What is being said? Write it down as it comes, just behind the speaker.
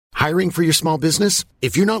Hiring for your small business?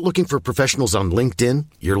 If you're not looking for professionals on LinkedIn,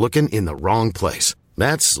 you're looking in the wrong place.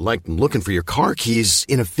 That's like looking for your car keys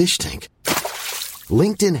in a fish tank.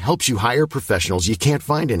 LinkedIn helps you hire professionals you can't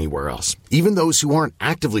find anywhere else, even those who aren't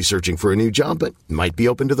actively searching for a new job but might be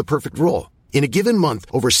open to the perfect role. In a given month,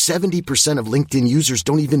 over 70% of LinkedIn users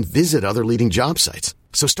don't even visit other leading job sites.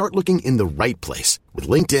 So start looking in the right place. With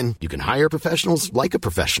LinkedIn, you can hire professionals like a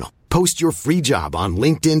professional. Post your free job on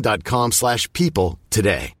linkedin.com/people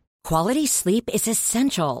today. Quality sleep is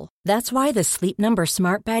essential. That's why the Sleep Number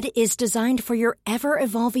Smart Bed is designed for your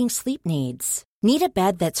ever-evolving sleep needs. Need a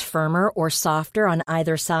bed that's firmer or softer on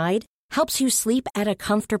either side? Helps you sleep at a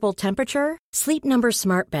comfortable temperature? Sleep Number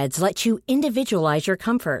Smart Beds let you individualize your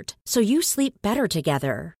comfort, so you sleep better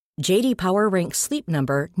together. J.D. Power ranks Sleep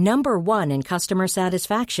Number #1 in customer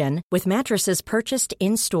satisfaction with mattresses purchased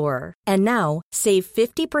in-store. And now, save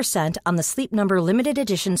 50% on the Sleep Number Limited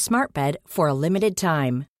Edition Smart Bed for a limited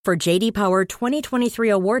time. For J.D. Power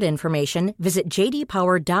 2023 award information, visit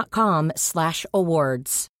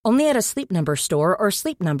jdpower.com/awards. Only at a Sleep Number store or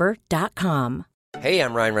sleepnumber.com. Hey,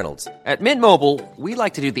 I'm Ryan Reynolds. At Mint Mobile, we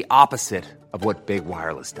like to do the opposite of what Big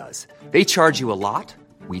Wireless does. They charge you a lot,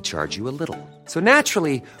 we charge you a little. So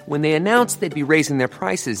naturally, when they announced they'd be raising their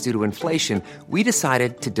prices due to inflation, we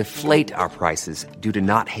decided to deflate our prices due to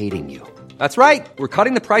not hating you. That's right. We're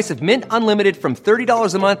cutting the price of Mint Unlimited from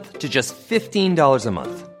 $30 a month to just $15 a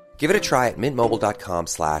month. Give it a try at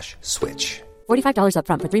mintmobile.com/switch. $45 up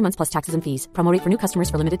front for 3 months plus taxes and fees. Promo rate for new customers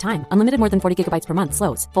for limited time. Unlimited more than 40 gigabytes per month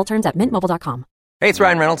slows. Full terms at mintmobile.com. Hey, it's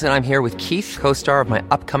Ryan Reynolds, and I'm here with Keith, co-star of my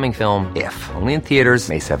upcoming film, If, only in theaters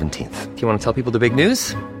May 17th. Do you want to tell people the big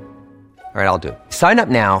news? All right, I'll do it. Sign up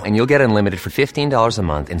now and you'll get unlimited for $15 a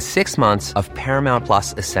month and 6 months of Paramount Plus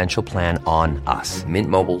Essential Plan on us.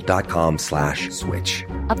 mintmobile.com/switch.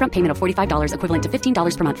 Upfront payment of $45 equivalent to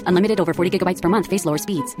 $15 per month. Unlimited over 40 gigabytes per month. Face lower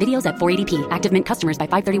speeds. Videos at 480p. Active Mint customers by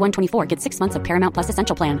 531.24 get 6 months of Paramount Plus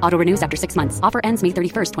Essential Plan. Auto renews after 6 months. Offer ends May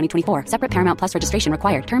 31st, 2024. Separate Paramount Plus registration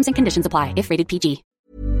required. Terms and conditions apply if rated PG.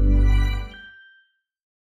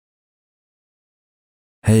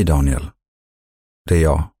 Hej Daniel. Det är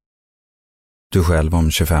jag. Du själv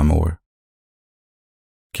om 25 år.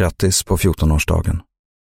 Grattis på 14-årsdagen.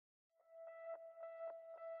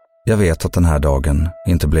 Jag vet att den här dagen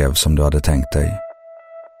inte blev som du hade tänkt dig.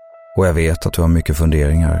 Och jag vet att du har mycket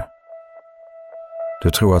funderingar. Du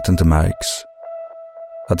tror att det inte märks.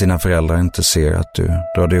 Att dina föräldrar inte ser att du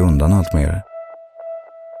drar dig undan allt mer.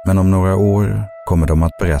 Men om några år kommer de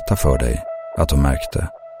att berätta för dig att de märkte.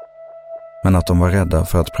 Men att de var rädda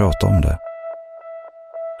för att prata om det.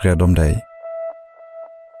 Rädd om dig.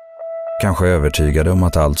 Kanske övertygade om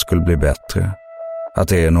att allt skulle bli bättre. Att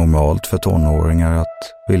det är normalt för tonåringar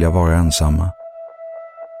att vilja vara ensamma.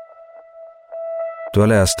 Du har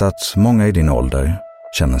läst att många i din ålder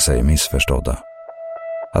känner sig missförstådda.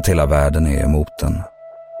 Att hela världen är emot den.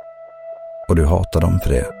 Och du hatar dem för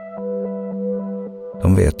det.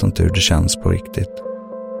 De vet inte hur det känns på riktigt.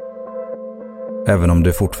 Även om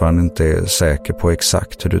du fortfarande inte är säker på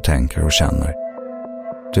exakt hur du tänker och känner.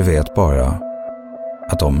 Du vet bara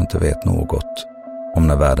att de inte vet något om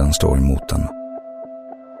när världen står emot den.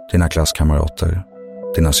 Dina klasskamrater,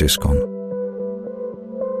 dina syskon.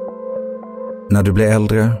 När du blir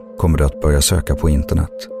äldre kommer du att börja söka på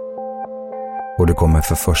internet. Och du kommer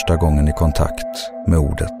för första gången i kontakt med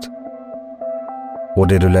ordet. Och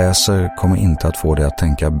det du läser kommer inte att få dig att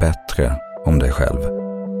tänka bättre om dig själv.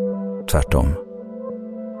 Tvärtom.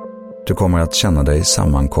 Du kommer att känna dig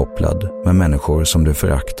sammankopplad med människor som du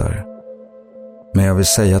föraktar. Men jag vill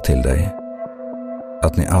säga till dig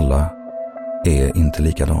att ni alla är inte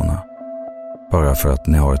likadana. Bara för att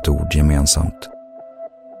ni har ett ord gemensamt.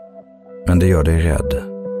 Men det gör dig rädd.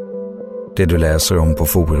 Det du läser om på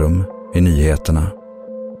forum, i nyheterna.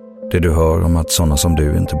 Det du hör om att sådana som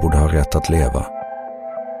du inte borde ha rätt att leva.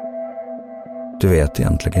 Du vet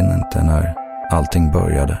egentligen inte när allting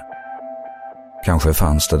började. Kanske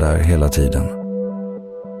fanns det där hela tiden.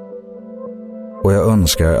 Och jag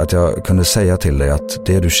önskar att jag kunde säga till dig att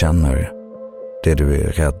det du känner, det du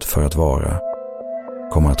är rädd för att vara,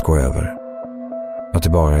 kommer att gå över. Att det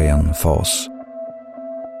bara är en fas.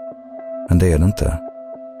 Men det är det inte.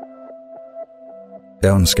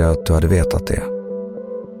 Jag önskar att du hade vetat det.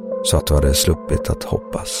 Så att du hade sluppit att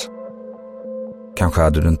hoppas. Kanske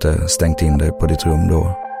hade du inte stängt in dig på ditt rum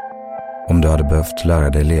då. Om du hade behövt lära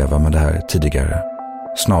dig leva med det här tidigare.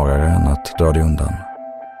 Snarare än att dra dig undan.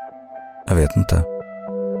 Jag vet inte.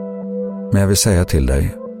 Men jag vill säga till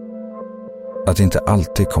dig att det inte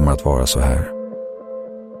alltid kommer att vara så här.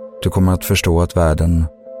 Du kommer att förstå att världen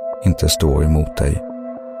inte står emot dig.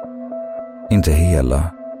 Inte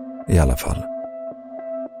hela, i alla fall.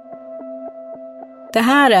 Det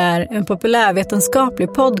här är en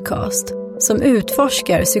populärvetenskaplig podcast som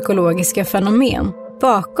utforskar psykologiska fenomen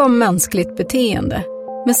bakom mänskligt beteende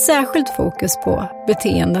med särskilt fokus på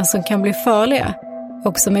beteenden som kan bli farliga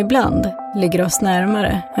och som ibland ligger oss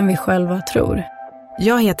närmare än vi själva tror.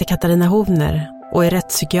 Jag heter Katarina Hovner och är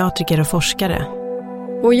rättspsykiatriker och forskare.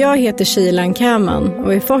 Och jag heter Shilan Kaman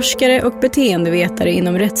och är forskare och beteendevetare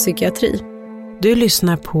inom rättspsykiatri. Du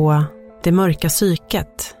lyssnar på Det mörka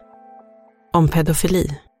psyket om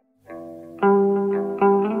pedofili.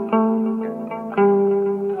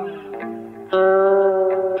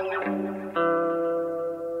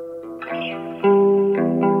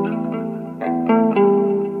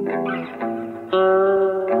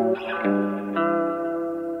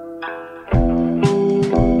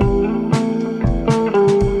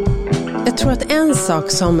 Jag tror att en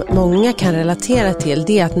sak som många kan relatera till,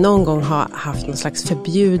 det är att någon gång ha haft någon slags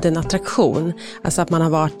förbjuden attraktion. Alltså att man har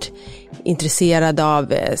varit intresserad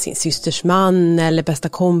av sin systers man eller bästa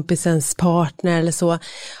kompisens partner eller så.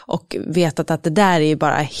 Och vetat att det där är ju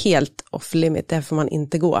bara helt off limit, där får man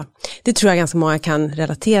inte gå. Det tror jag ganska många kan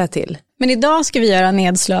relatera till. Men idag ska vi göra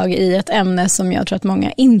nedslag i ett ämne som jag tror att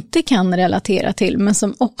många inte kan relatera till, men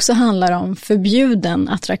som också handlar om förbjuden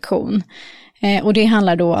attraktion. Och det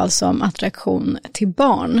handlar då alltså om attraktion till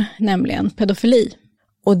barn, nämligen pedofili.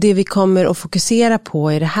 Och det vi kommer att fokusera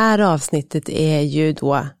på i det här avsnittet är ju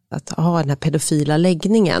då att ha den här pedofila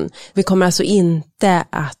läggningen. Vi kommer alltså inte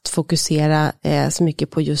att fokusera så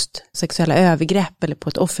mycket på just sexuella övergrepp eller på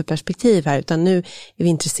ett offerperspektiv här, utan nu är vi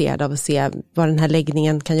intresserade av att se vad den här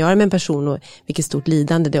läggningen kan göra med en person och vilket stort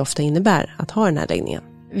lidande det ofta innebär att ha den här läggningen.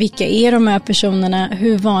 Vilka är de här personerna,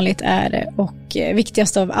 hur vanligt är det och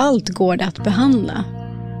viktigast av allt, går det att behandla?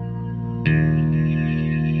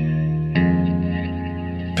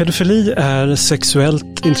 Pedofili är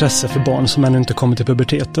sexuellt intresse för barn som ännu inte kommit till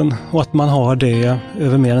puberteten och att man har det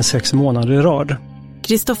över mer än 6 månader i rad.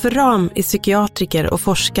 Kristoffer Ram är psykiatriker och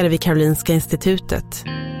forskare vid Karolinska institutet.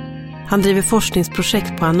 Han driver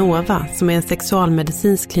forskningsprojekt på Anova som är en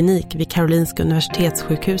sexualmedicinsk klinik vid Karolinska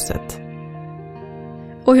universitetssjukhuset.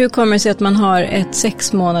 Och hur kommer det sig att man har ett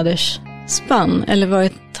 6 månaders spann, eller vad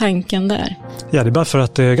är tanken där? Ja, det är bara för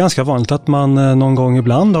att det är ganska vanligt att man någon gång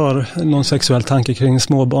ibland har någon sexuell tanke kring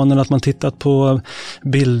småbarn, eller att man tittat på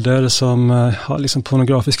bilder som har liksom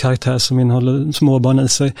pornografisk karaktär som innehåller småbarn i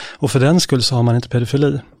sig, och för den skull så har man inte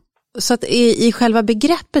pedofili. Så att i själva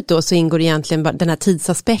begreppet då så ingår egentligen den här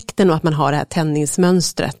tidsaspekten och att man har det här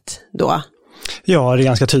tändningsmönstret då? Ja, det är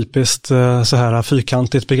ganska typiskt så här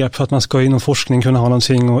fyrkantigt begrepp för att man ska inom forskning kunna ha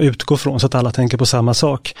någonting att utgå från så att alla tänker på samma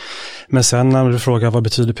sak. Men sen när du frågar vad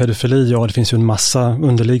betyder pedofili, ja det finns ju en massa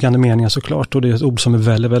underliggande meningar såklart, och det är ett ord som är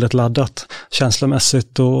väldigt, väldigt laddat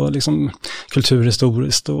känslomässigt och liksom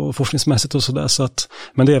kulturhistoriskt och forskningsmässigt och sådär, så att,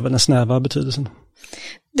 men det är väl den snäva betydelsen.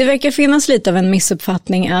 Det verkar finnas lite av en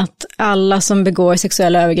missuppfattning att alla som begår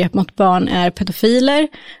sexuella övergrepp mot barn är pedofiler,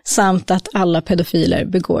 samt att alla pedofiler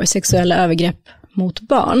begår sexuella övergrepp mot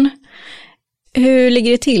barn. Hur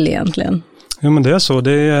ligger det till egentligen? Ja, men det är så,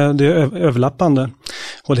 det är överlappande.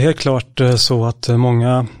 Och det är helt klart så att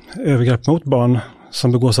många övergrepp mot barn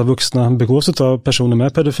som begås av vuxna begås av personer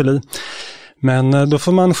med pedofili. Men då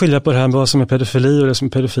får man skilja på det här med vad som är pedofili och det som är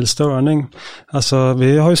pedofilstörning. Alltså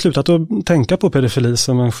vi har ju slutat att tänka på pedofili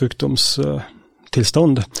som en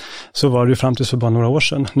sjukdomstillstånd. Så var det ju fram till för bara några år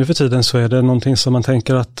sedan. Nu för tiden så är det någonting som man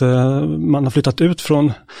tänker att man har flyttat ut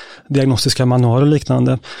från diagnostiska manualer och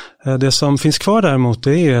liknande. Det som finns kvar däremot,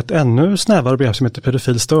 det är ett ännu snävare begrepp som heter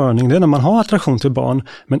pedofilstörning. Det är när man har attraktion till barn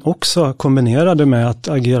men också kombinerar det med att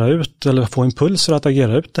agera ut eller få impulser att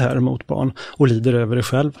agera ut det här mot barn och lider över det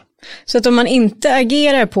själv. Så att om man inte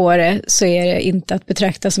agerar på det så är det inte att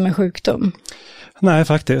betrakta som en sjukdom? Nej,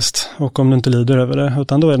 faktiskt. Och om du inte lider över det,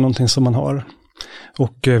 utan då är det någonting som man har.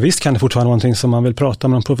 Och visst kan det fortfarande vara någonting som man vill prata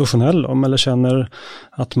med en professionell om, eller känner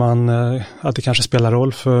att det kanske spelar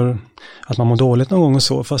roll för att man mår dåligt någon gång och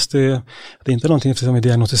så, fast det är inte någonting som vi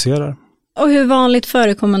diagnostiserar. Och hur vanligt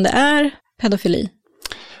förekommande är pedofili?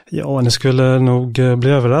 Ja, ni skulle nog bli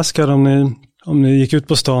överraskade om ni gick ut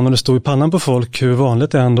på stan och det stod i pannan på folk hur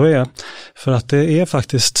vanligt det ändå är. För att det är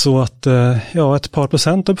faktiskt så att ett par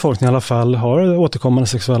procent av befolkningen i alla fall har återkommande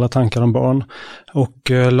sexuella tankar om barn.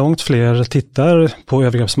 Och långt fler tittar på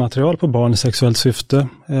övergreppsmaterial på barn i sexuellt syfte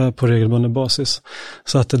på regelbunden basis.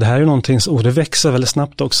 Så att det här är någonting, och det växer väldigt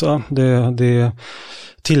snabbt också.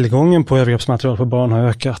 Tillgången på övergreppsmaterial på barn har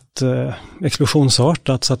ökat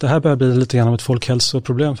explosionsartat, så att det här börjar bli lite grann av ett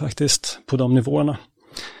folkhälsoproblem faktiskt på de nivåerna.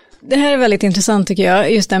 Det här är väldigt intressant tycker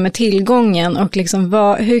jag, just det här med tillgången och liksom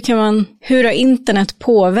hur har internet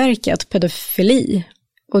påverkat pedofili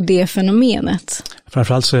och det fenomenet?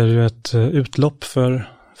 Framförallt så är det ju ett utlopp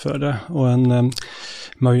för det och en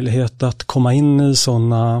möjlighet att komma in i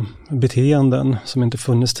sådana beteenden som inte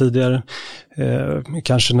funnits tidigare.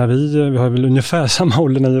 Kanske när vi har väl ungefär samma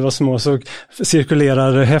ålder när vi var små, så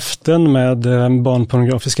cirkulerar häften med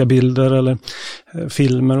barnpornografiska bilder eller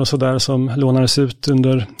filmer och sådär som lånades ut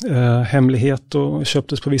under hemlighet och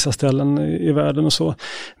köptes på vissa ställen i världen och så.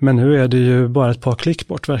 Men nu är det ju bara ett par klick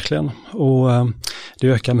bort verkligen, och det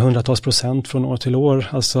ökar med 100% från år till år,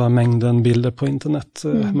 alltså mängden bilder på internet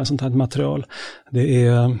med sånt här material. Jag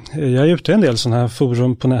är ute i en del sådana här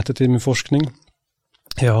forum på nätet i min forskning,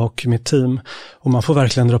 jag och mitt team, och man får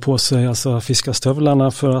verkligen dra på sig alltså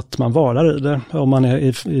fiskarstövlarna för att man varar i det om man är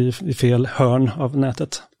i fel hörn av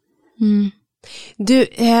nätet. Du,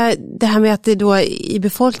 det här med att det då i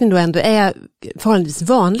befolkningen då ändå är förhållandevis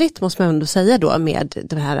vanligt, måste man ändå säga då, med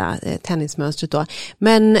det här tennismönstret då.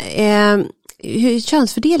 Men hur är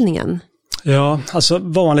könsfördelningen? Ja, alltså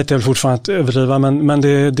vanligt är väl fortfarande att överdriva, men det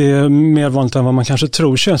är mer vanligt än vad man kanske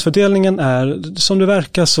tror. Könsfördelningen är, som det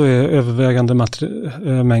verkar, så är övervägande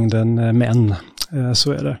mängden män,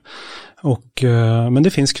 så är det. Men det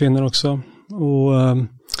finns kvinnor också, och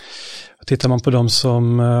tittar man på de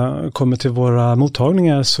som kommer till våra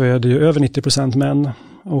mottagningar så är det ju över 90% män.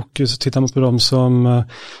 Och så tittar man på de som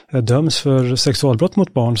döms för sexualbrott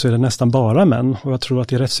mot barn så är det nästan bara män. Och jag tror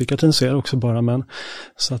att i rättspsykiatrin så är det också bara män.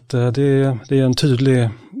 Så att det är en tydlig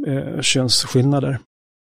könsskillnad där.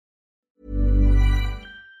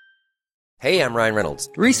 Hey, I'm Ryan Reynolds.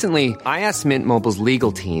 Recently, I asked Mint Mobile's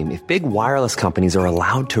legal team if big wireless companies are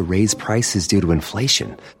allowed to raise prices due to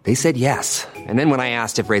inflation. They said yes. And then when I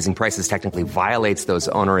asked if raising prices technically violates those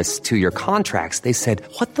onerous 2-year contracts, they said,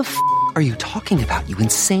 "What the f*** are you talking about, you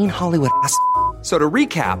insane Hollywood ass?" So to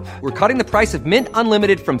recap, we're cutting the price of Mint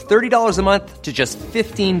Unlimited from $30 a month to just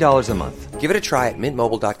 $15 a month. Give it a try at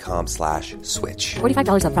mintmobile.com/switch.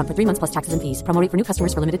 $45 up front for 3 months plus taxes and fees. Promo rate for new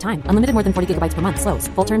customers for limited time. Unlimited more than 40 gigabytes per month. Slows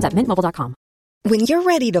full terms at mintmobile.com. When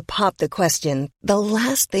you're ready to pop the question, the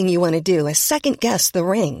last thing you want to do is second-guess the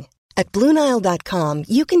ring. At BlueNile.com,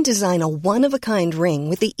 you can design a one-of-a-kind ring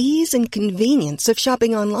with the ease and convenience of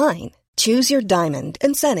shopping online. Choose your diamond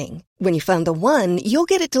and setting. When you find the one,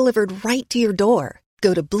 you'll get it delivered right to your door.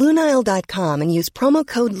 Go to BlueNile.com and use promo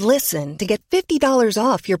code LISTEN to get $50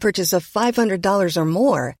 off your purchase of $500 or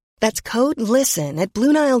more. That's code LISTEN at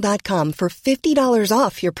BlueNile.com for $50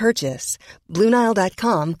 off your purchase.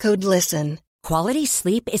 BlueNile.com, code LISTEN. Quality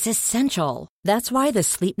sleep is essential. That's why the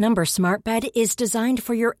Sleep Number Smart Bed is designed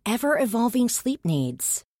for your ever-evolving sleep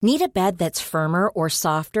needs. Need a bed that's firmer or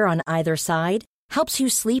softer on either side? Helps you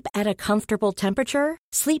sleep at a comfortable temperature?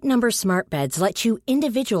 Sleep Number Smart Beds let you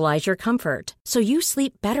individualize your comfort, so you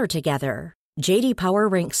sleep better together. J.D. Power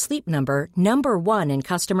ranks Sleep Number #1 in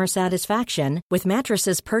customer satisfaction with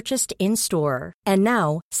mattresses purchased in-store. And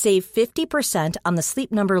now, save 50% on the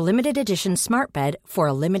Sleep Number Limited Edition Smart Bed for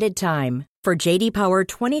a limited time. For J.D. Power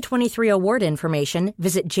 2023 award information,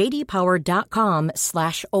 visit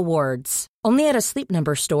jdpower.com/awards. Only at a Sleep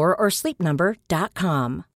Number store or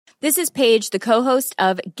sleepnumber.com. This is Paige, the co-host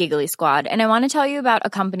of Giggly Squad, and I want to tell you about a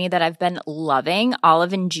company that I've been loving,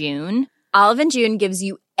 Olive & June. Olive & June gives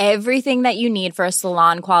you everything that you need for a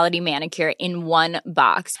salon-quality manicure in one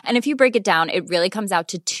box. And if you break it down, it really comes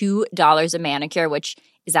out to $2 a manicure, which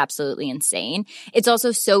is absolutely insane. It's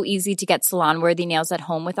also so easy to get salon-worthy nails at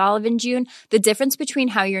home with Olive & June. The difference between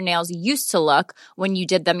how your nails used to look when you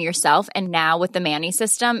did them yourself and now with the Mani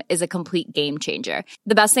system is a complete game changer.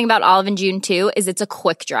 The best thing about Olive & June, too, is it's a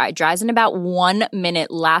quick dry. Dries in about 1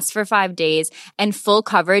 minute, lasts for 5 days, and full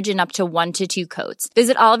coverage in up to 1 to 2 coats.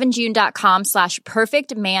 Visit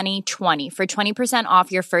oliveandjune.com/perfectmani20 for 20%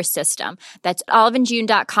 off your first system. That's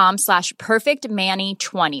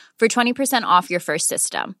oliveandjune.com/perfectmani20 for 20% off your first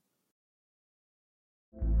system.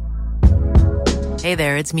 Hey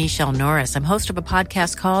there, it's Michelle Norris. I'm host of a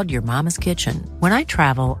podcast called Your Mama's Kitchen. When I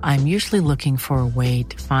travel, I'm usually looking for a way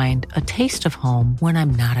to find a taste of home when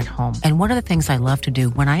I'm not at home. And one of the things I love to do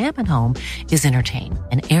when I am at home is entertain.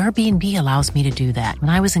 And Airbnb allows me to do that.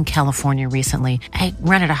 When I was in California recently, I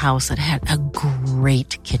rented a house that had a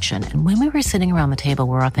great kitchen. And when we were sitting around the table,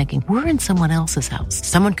 we were all thinking, we're in someone else's house.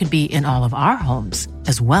 Someone could be in all of our homes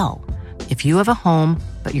as well. If you have a home,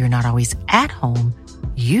 but you're not always at home,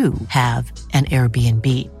 you have an Airbnb.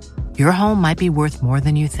 Your home might be worth more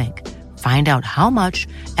than you think. Find out how much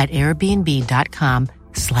at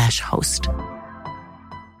airbnb.com/host.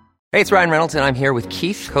 Hey, it's Ryan Reynolds, and I'm here with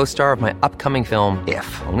Keith, co-star of my upcoming film,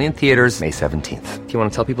 If, only in theaters May 17th. Do you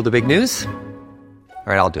want to tell people the big news?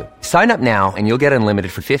 All right, I'll do it. Sign up now and you'll get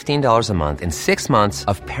unlimited for $15 a month and 6 months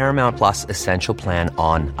of Paramount Plus Essential Plan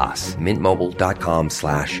on us.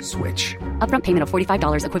 MintMobile.com/switch. Upfront payment of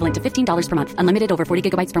 $45 equivalent to $15 per month. Unlimited over 40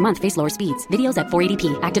 gigabytes per month. Face lower speeds. Videos at 480p.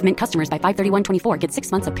 Active Mint customers by 531.24 get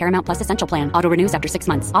 6 months of Paramount Plus Essential Plan. Auto renews after 6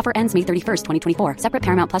 months. Offer ends May 31st, 2024. Separate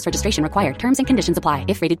Paramount Plus registration required. Terms and conditions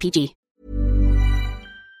apply if rated PG.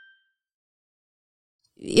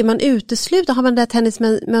 Är man har man det här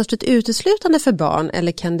tennismönstret uteslutande för barn,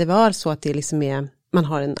 eller kan det vara så att det liksom är, man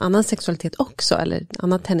har en annan sexualitet också, eller ett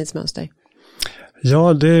annat tennismönster?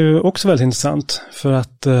 Ja, det är ju också väldigt intressant, för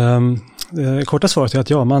att korta svaret är att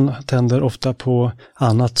ja, man tänder ofta på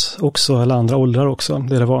annat också, eller andra åldrar också,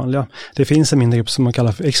 det är det vanliga. Det finns en mindre grupp som man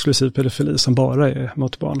kallar för exklusiv pedofili som bara är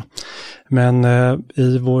mot barn. Men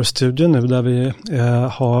i vår studie nu där vi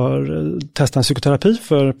har testat en psykoterapi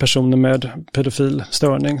för personer med pedofil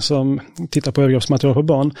störning som tittar på övergreppsmaterial på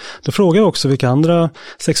barn, då frågar jag också vilka andra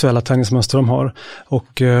sexuella tändningsmönster de har. Och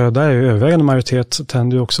där är ju övervägande majoritet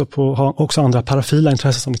tänder ju också på, har också andra parafila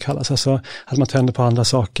intressen som det kallas, alltså att man tänder på andra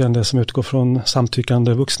saker än det som utgår från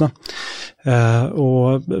samtyckande vuxna.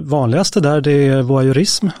 Och vanligaste där, det är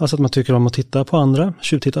voyeurism, alltså att man tycker om att titta på andra,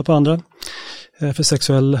 tjuvtitta på andra för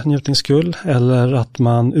sexuell njutningsskull, eller att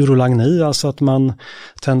man urolagni, alltså att man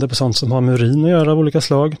tänder på sånt som har med urin att göra av olika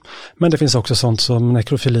slag. Men det finns också sånt som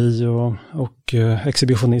nekrofili och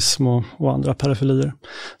exhibitionism och andra parafilier.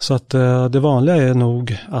 Så att det vanliga är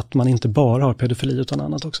nog att man inte bara har pedofili utan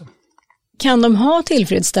annat också. Kan de ha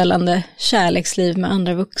tillfredsställande kärleksliv med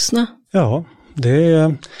andra vuxna? Ja, det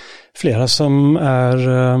är flera som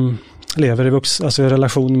lever i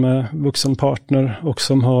relation med vuxen partner och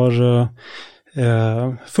som har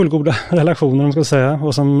fullgoda relationer, om man ska säga,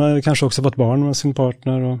 och som kanske också fått barn med sin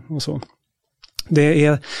partner och så. Det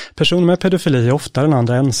är personer med pedofili är ofta den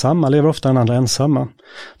andra ensamma, lever ofta den andra ensamma.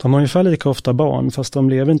 De har ungefär lika ofta barn, fast de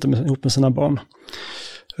lever inte ihop med sina barn.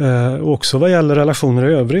 Och också vad gäller relationer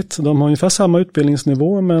i övrigt. De har ungefär samma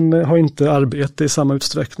utbildningsnivå men har inte arbete i samma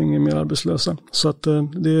utsträckning, är mer arbetslösa. Så att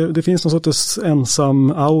det finns någon sorts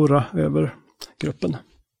ensam aura över gruppen.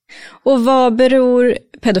 Och vad beror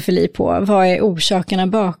pedofili på? Vad är orsakerna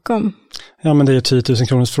bakom? Ja, men det är 10 000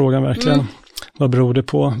 kronors frågan verkligen. Vad beror det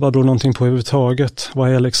på? Vad beror någonting på överhuvudtaget?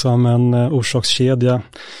 Vad är liksom en orsakskedja?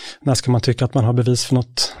 När ska man tycka att man har bevis för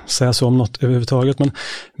något, säga så om något överhuvudtaget?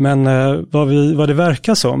 Men vad det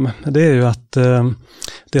verkar som, det är ju att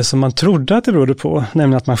det som man trodde att det berodde på,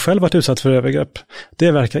 nämligen att man själv varit utsatt för övergrepp,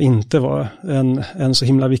 det verkar inte vara en så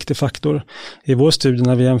himla viktig faktor. I vår studie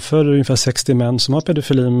när vi jämför ungefär 60 män som har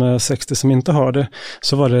pedofili med 60 som inte har det,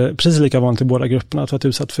 så var det precis lika vanligt i båda grupperna att vara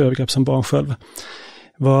utsatt för övergrepp som barn själv.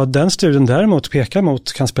 Vad den studien däremot pekar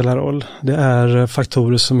mot kan spela roll, det är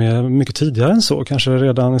faktorer som är mycket tidigare än så, kanske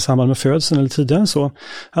redan i samband med födseln eller tidigare än så.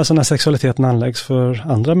 Alltså när sexualiteten anläggs för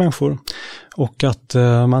andra människor. Och att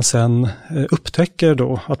man sen upptäcker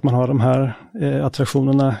då att man har de här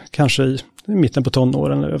attraktionerna kanske i mitten på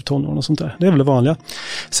tonåren eller över tonåren och sånt där. Det är väl det vanliga.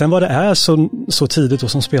 Sen vad det är så tidigt då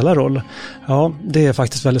som spelar roll, ja, det är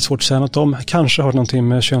faktiskt väldigt svårt att säga något om. Kanske har någonting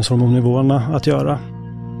med könshormonnivåerna att göra.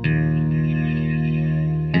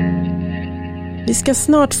 Vi ska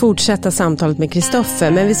snart fortsätta samtalet med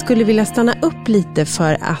Kristoffer, men vi skulle vilja stanna upp lite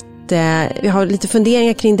för att vi har lite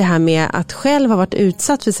funderingar kring det här med att själv ha varit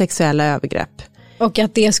utsatt för sexuella övergrepp. Och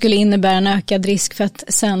att det skulle innebära en ökad risk för att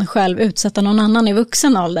sen själv utsätta någon annan i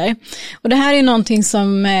vuxen ålder. Och det här är någonting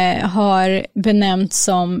som har benämnts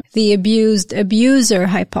som the abused abuser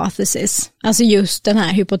hypothesis. Alltså just den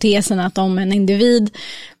här hypotesen att om en individ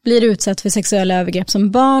blir utsatt för sexuella övergrepp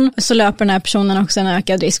som barn, så löper den här personen också en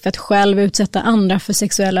ökad risk för att själv utsätta andra för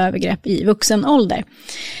sexuella övergrepp i vuxen ålder.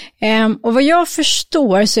 Och vad jag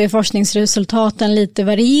förstår så är forskningsresultaten lite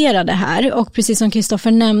varierade här, och precis som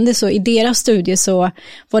Kristoffer nämnde så i deras studie så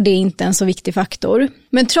var det inte en så viktig faktor.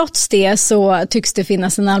 Men trots det så tycks det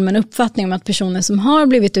finnas en allmän uppfattning om att personer som har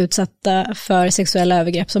blivit utsatta för sexuella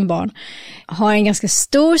övergrepp som barn har en ganska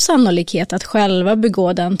stor sannolikhet att själva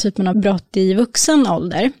begå den typen av brott i vuxen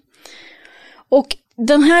ålder. Och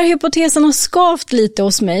den här hypotesen har skavt lite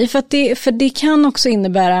hos mig för det kan också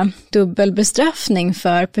innebära dubbel bestraffning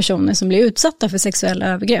för personer som blir utsatta för sexuella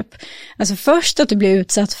övergrepp. Alltså först att du blir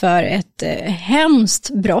utsatt för ett hemskt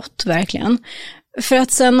brott verkligen, för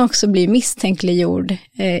att sen också bli misstänkliggjord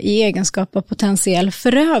i egenskap av potentiell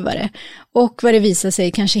förövare, och vad det visar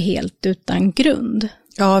sig kanske helt utan grund.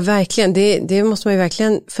 Ja, verkligen. Det måste man ju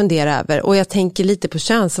verkligen fundera över. Och jag tänker lite på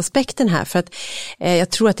könsaspekten här, för att jag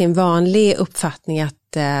tror att det är en vanlig uppfattning att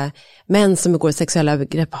män som begår sexuella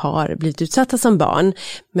övergrepp har blivit utsatta som barn.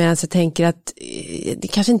 Men jag tänker att det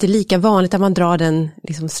kanske inte är lika vanligt att man drar den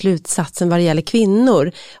liksom slutsatsen vad det gäller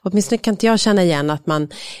kvinnor. Åtminstone kan inte jag känna igen att man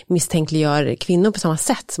misstänkliggör kvinnor på samma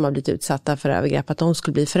sätt som har blivit utsatta för övergrepp, att de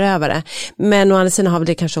skulle bli förövare. Men å andra sidan har väl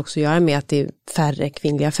det kanske också att göra med att det är färre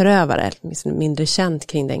kvinnliga förövare, mindre känt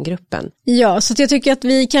kring den gruppen. Ja, så jag tycker att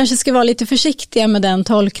vi kanske ska vara lite försiktiga med den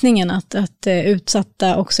tolkningen att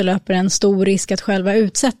utsatta också löper en stor risk att själva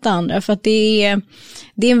utsätta andra, för att det är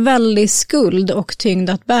en väldig skuld och tyngd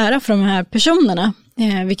att bära för de här personerna,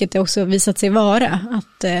 vilket det också visat sig vara,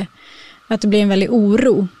 att det blir en väldig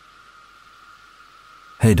oro.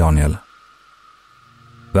 Hej Daniel.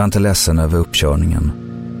 Var inte ledsen över uppkörningen.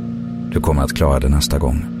 Du kommer att klara det nästa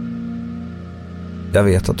gång. Jag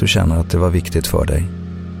vet att du känner att det var viktigt för dig.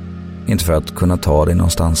 Inte för att kunna ta dig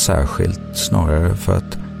någonstans särskilt, snarare för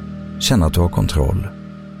att känna att du har kontroll.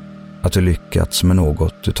 Att du lyckats med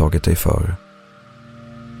något du tagit dig för.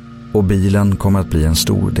 Och bilen kommer att bli en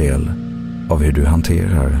stor del av hur du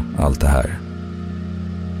hanterar allt det här.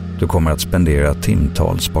 Du kommer att spendera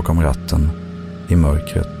timtals bakom ratten, i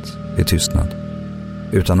mörkret, i tystnad.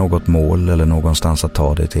 Utan något mål eller någonstans att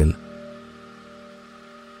ta dig till.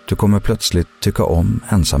 Du kommer plötsligt tycka om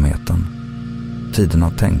ensamheten, tiden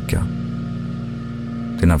att tänka.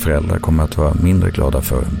 Dina föräldrar kommer att vara mindre glada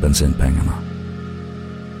för bensinpengarna.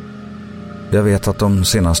 Jag vet att de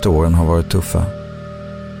senaste åren har varit tuffa.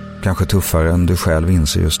 Kanske tuffare än du själv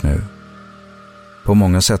inser just nu. På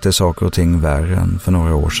många sätt är saker och ting värre än för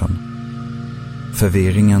några år sedan.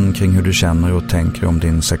 Förvirringen kring hur du känner och tänker om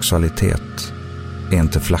din sexualitet är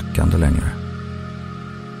inte flackande längre.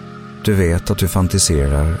 Du vet att du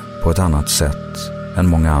fantiserar på ett annat sätt än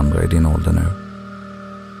många andra i din ålder nu.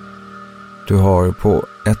 Du har på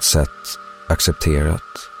ett sätt accepterat,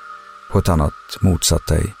 på ett annat motsatt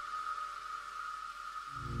dig.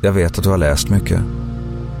 Jag vet att du har läst mycket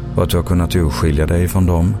och att du har kunnat urskilja dig från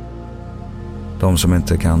dem. De som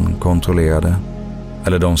inte kan kontrollera det,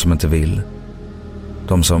 eller de som inte vill.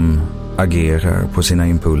 De som agerar på sina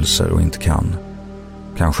impulser och inte kan.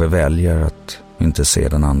 Kanske väljer att inte se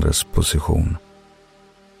den andres position.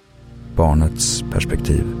 Barnets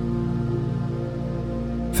perspektiv.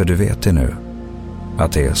 För du vet det nu,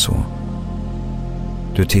 att det är så.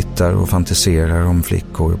 Du tittar och fantiserar om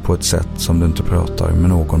flickor på ett sätt som du inte pratar med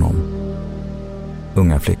någon om.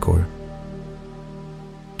 Unga flickor.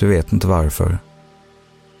 Du vet inte varför.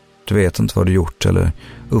 Du vet inte vad du gjort eller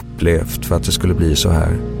upplevt för att det skulle bli så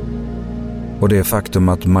här. Och det faktum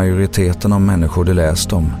att majoriteten av människor du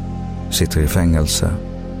läst om sitter i fängelse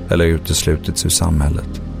eller uteslutits ur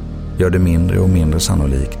samhället gör det mindre och mindre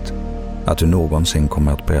sannolikt att du någonsin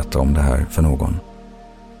kommer att berätta om det här för någon.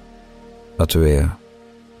 Att du är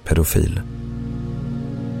pedofil.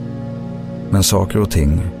 Men saker och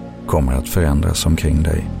ting kommer att förändras omkring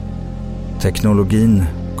dig. Teknologin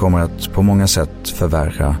kommer att på många sätt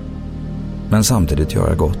förvärra, men samtidigt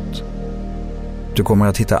göra gott. Du kommer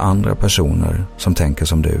att hitta andra personer som tänker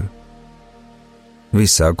som du.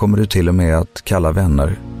 Vissa kommer du till och med att kalla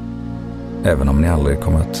vänner, även om ni aldrig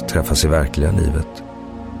kommer att träffas i verkliga livet.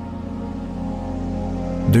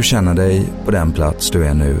 Du känner dig på den plats du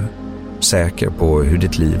är nu, säker på hur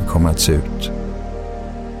ditt liv kommer att se ut.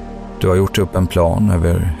 Du har gjort upp en plan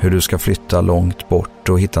över hur du ska flytta långt bort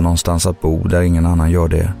och hitta någonstans att bo där ingen annan gör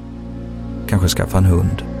det. Kanske skaffa en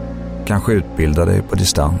hund. Kanske utbilda dig på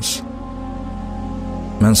distans.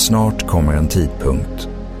 Men snart kommer en tidpunkt,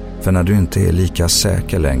 för när du inte är lika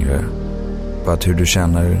säker längre på att hur du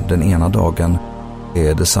känner den ena dagen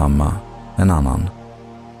är detsamma en annan.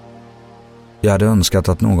 Jag hade önskat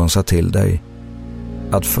att någon sa till dig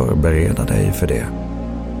att förbereda dig för det.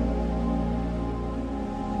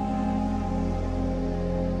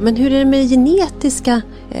 Men hur är det med det genetiska?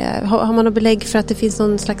 Har man något belägg för att det finns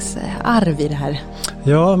någon slags arv i det här?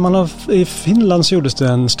 Ja, i Finland så gjordes det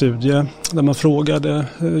en studie där man frågade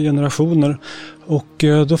generationer. Och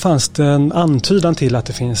då fanns det en antydan till att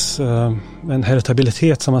det finns en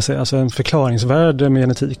heritabilitet, som man säger, alltså en förklaringsvärde med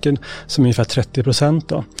genetiken som är ungefär 30%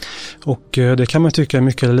 då. Och det kan man tycka är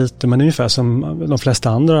mycket eller lite, men ungefär som de flesta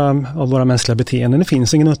andra av våra mänskliga beteenden. Det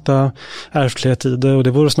finns ingen ärftlighet i det, och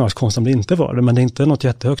det vore snart konstigt om det inte var det, men det är inte något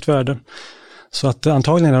jättehögt värde. Så att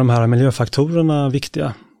antagligen är de här miljöfaktorerna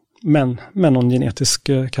viktiga, men med någon genetisk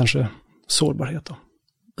kanske sårbarhet då.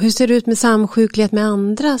 Hur ser det ut med samsjuklighet med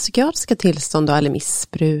andra psykiatriska tillstånd då, eller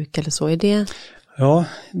missbruk eller så? Är det? Ja,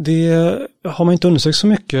 det har man inte undersökt så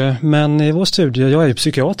mycket, men i vår studie, jag är ju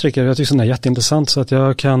psykiatriker, jag tycker det är jätteintressant så att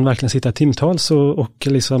jag kan verkligen sitta timtals och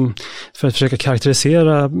liksom för att försöka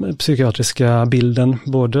karaktärisera psykiatriska bilden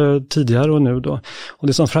både tidigare och nu då. Och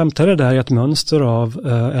det som framträder där är ett mönster av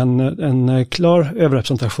en klar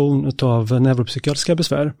överrepresentation av neuropsykiatriska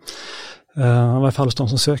besvär. I varje fall hos de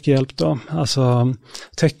som söker hjälp då. Alltså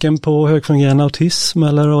tecken på högfungerande autism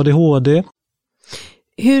eller ADHD.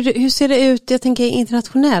 Hur ser det ut, jag tänker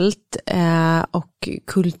internationellt och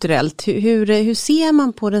kulturellt, hur ser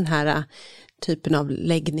man på den här typen av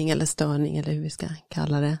läggning eller störning eller hur vi ska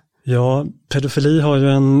kalla det? Ja, pedofili har ju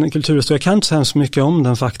en kulturhistoria, jag kan inte så hemskt mycket om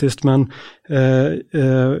den faktiskt, men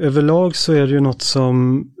överlag så är det ju något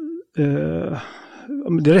som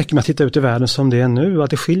det räcker med att titta ut i världen som det är nu, att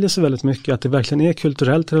det skiljer sig väldigt mycket, att det verkligen är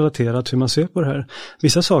kulturellt relaterat hur man ser på det här.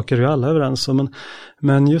 Vissa saker är ju alla överens om,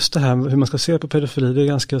 men just det här hur man ska se på pedofili, det är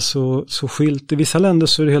ganska så skilt. I vissa länder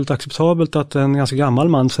så är det helt acceptabelt att en ganska gammal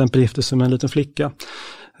man till exempel gifter sig med en liten flicka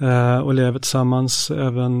och lever tillsammans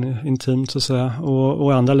även intimt så att säga,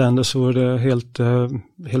 och i andra länder så är det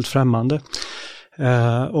helt främmande.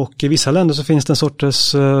 Och i vissa länder så finns det en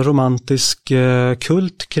sorts romantisk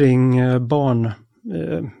kult kring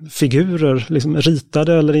barnfigurer, liksom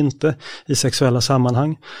ritade eller inte i sexuella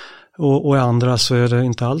sammanhang. Och i andra så är det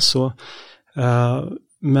inte alls så.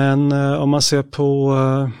 Men om man ser på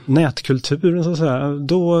nätkulturen så att säga,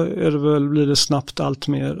 då är blir det snabbt allt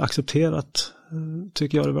mer accepterat,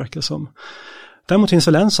 tycker jag det verkar som. Däremot finns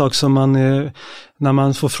väl en sak som man, när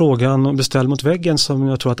man får frågan och beställ mot väggen, som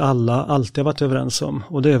jag tror att alla alltid har varit överens om.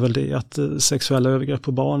 Och det är väl det att sexuella övergrepp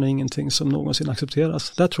på barn är ingenting som någonsin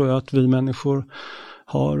accepteras. Där tror jag att vi människor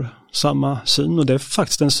har samma syn, och det är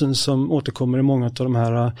faktiskt en syn som återkommer i många av de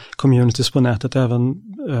här communities på nätet, även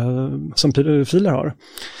som pedofiler har.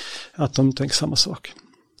 Att de tänker samma sak.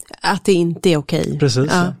 Att det inte är okej.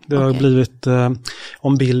 Precis, ja, det har blivit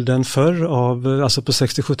om bilden förr av, alltså på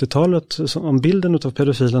 60-70-talet, om bilden av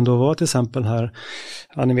pedofilen då var till exempel här,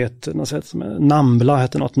 ja ni vet, NAMBLA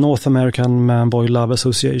hette något, North American Man Boy Love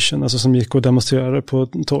Association, alltså som gick och demonstrerade på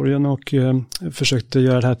torgen och försökte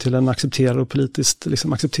göra det här till en accepterad och politiskt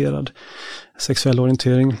liksom accepterad sexuell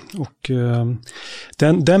orientering, och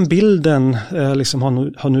den bilden liksom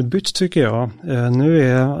har nu bytt, tycker jag.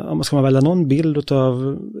 Nu ska man välja någon bild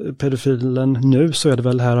av pedofilen nu, så är det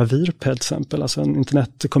väl här Virped till exempel, alltså en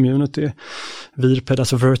internet-community. Virped,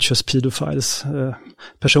 alltså Virtuous Pedophiles.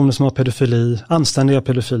 Personer som har pedofili, anständiga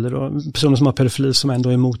pedofiler och personer som har pedofili som ändå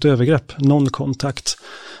är emot övergrepp, non-contact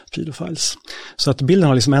pedophiles. Så att bilden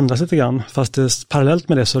har liksom ändrats lite grann, fast parallellt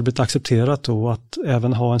med det så har det blivit accepterat då att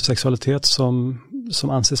även ha en sexualitet som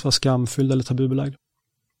anses vara skamfylld eller tabubelagd.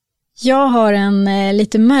 Jag har en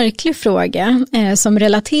lite märklig fråga som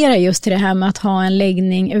relaterar just till det här med att ha en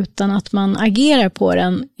läggning utan att man agerar på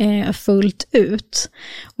den fullt ut.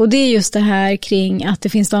 Och det är just det här kring att det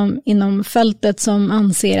finns de inom fältet som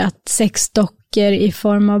anser att sexdockor i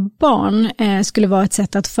form av barn skulle vara ett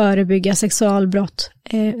sätt att förebygga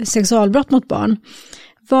sexualbrott mot barn.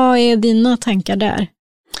 Vad är dina tankar där?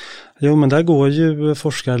 Jo, men där går ju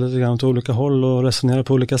forskare lite grann åt olika håll och resonerar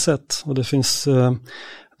på olika sätt. Och det finns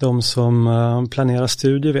de som planerar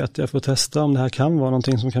studier, vet jag, för att testa om det här kan vara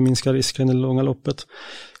någonting som kan minska risken i det långa loppet.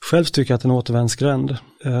 Själv tycker jag att det är en återvändsgränd.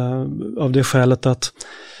 Av det skälet att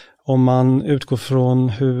om man utgår från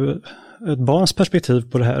hur ett barns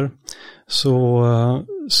perspektiv på det här, så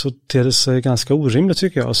ter det sig ganska orimligt,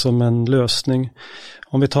 tycker jag, som en lösning.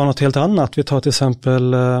 Om vi tar något helt annat, vi tar till exempel,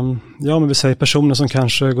 men vi säger personer som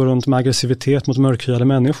kanske går runt med aggressivitet mot mörkhyade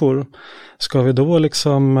människor. Ska vi då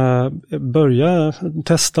liksom börja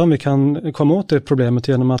testa om vi kan komma åt det problemet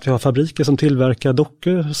genom att vi har fabriker som tillverkar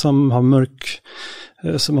dockor som har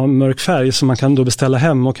mörk färg, som man kan då beställa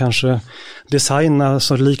hem och kanske designa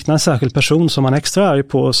så liknar en särskild person som man är extra arg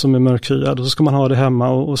på, som är mörkhyad, och så ska man ha det hemma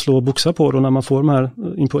och slå och boxa på då när man får de här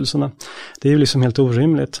impulserna. Det är ju liksom helt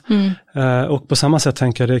orimligt. Och på samma sätt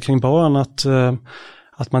tänker jag det kring barn,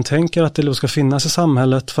 att man tänker att det ska finnas i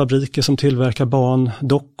samhället fabriker som tillverkar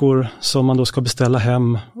barndockor som man då ska beställa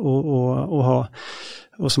hem och ha,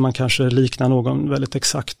 och som man kanske liknar någon väldigt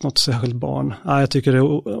exakt, något särskilt barn. Jag tycker det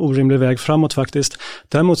är orimlig väg framåt faktiskt.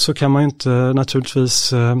 Däremot så kan man inte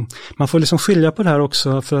naturligtvis, man får liksom skilja på det här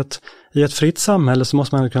också, för att i ett fritt samhälle så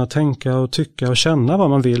måste man kunna tänka och tycka och känna vad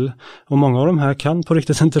man vill. Och många av de här kan på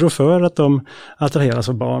riktigt inte rå för att de attraheras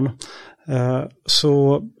av barn.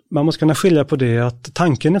 Så man måste kunna skilja på det, att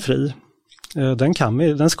tanken är fri.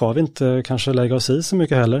 Den ska vi inte kanske lägga oss i så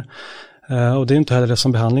mycket heller. Och det är inte heller det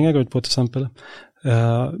som behandlingar går ut på till exempel.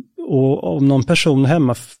 Och om någon person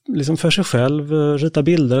hemma liksom för sig själv ritar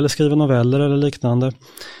bilder eller skriver noveller eller liknande,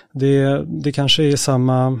 det kanske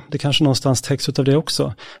är det kanske någonstans täcks ut av det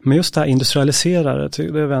också. Men just det här industrialiserade,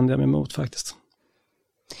 det vänder jag mig emot faktiskt.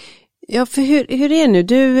 Ja, för hur är det nu?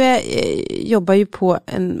 Du jobbar ju på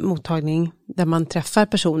en mottagning där man träffar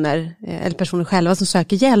personer, eller personer själva som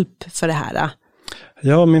söker hjälp för det här.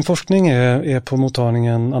 Ja, min forskning är på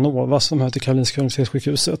mottagningen Anova som hör till Karolinska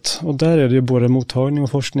Universitetssjukhuset. Och där är det ju både mottagning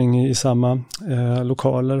och forskning i samma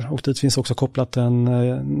lokaler. Och dit finns också kopplat en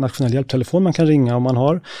nationell hjälptelefon man kan ringa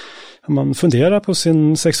om man funderar på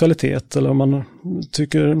sin sexualitet eller om man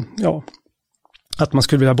tycker, att man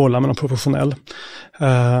skulle vilja bolla med någon professionell.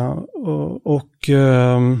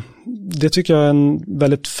 Det tycker jag är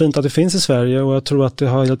väldigt fint att det finns i Sverige, och jag tror att det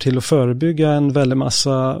har hjälpt till att förebygga en väldigt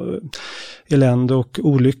massa elände och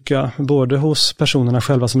olycka, både hos personerna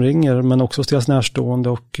själva som ringer men också hos deras närstående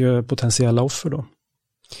och potentiella offer då.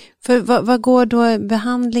 För vad går då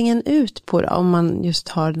behandlingen ut på då, om man just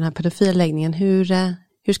har den här pedofila läggningen?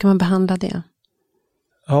 Hur ska man behandla det?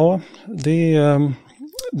 Ja, det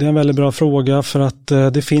är en väldigt bra fråga, för att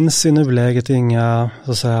det finns i nuläget inga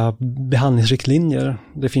så att säga behandlingsriktlinjer.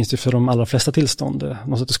 Det finns det för de allra flesta tillstånd.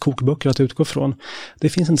 Någon sorts kokböcker att utgå från. Det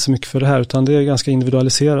finns inte så mycket för det här, utan det är ganska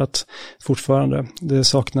individualiserat fortfarande. Det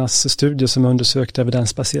saknas studier som undersökt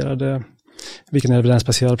vilken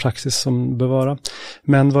evidensbaserad praxis som bör vara.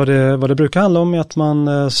 Men vad det brukar handla om är att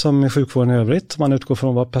man som i sjukvården i övrigt, man utgår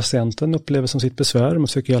från vad patienten upplever som sitt besvär, man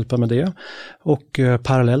försöker hjälpa med det. Och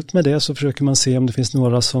parallellt med det så försöker man se om det finns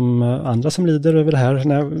några andra som lider över det här.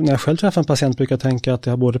 När jag själv träffar en patient brukar jag tänka att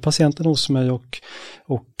jag har både patienten hos mig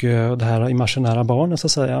och det här imaginära barnet så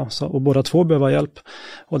att säga. Och båda två behöver hjälp.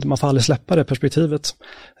 Och man får aldrig släppa det perspektivet.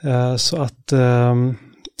 Så att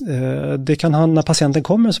det kan när patienten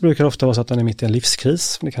kommer så brukar det ofta vara så att den är mitt i en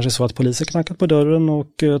livskris. Det kanske är så att polisen knackat på dörren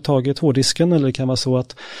och tagit hårddisken, eller det kan vara så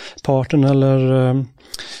att partnern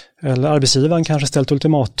eller arbetsgivaren kanske ställt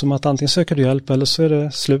ultimatum att antingen söker du hjälp eller så är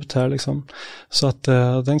det slut här liksom. Så att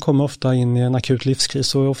den kommer ofta in i en akut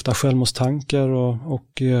livskris och ofta självmordstankar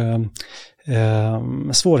och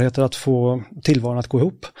svårigheter att få tillvaron att gå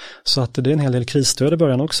ihop. Så att det är en hel del krisstöd i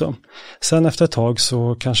början också. Sen efter ett tag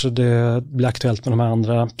så kanske det blir aktuellt med de här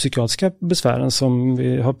andra psykiatriska besvären som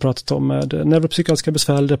vi har pratat om, med neuropsykiatriska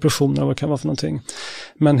besvär, depressioner och vad det kan vara för någonting.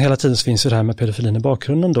 Men hela tiden så finns ju det här med pedofilin i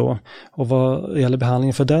bakgrunden då. Och vad gäller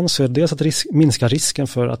behandlingen för den så är det dels att minska risken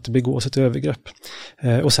för att det begås ett övergrepp.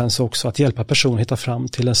 Och sen så också att hjälpa personen hitta fram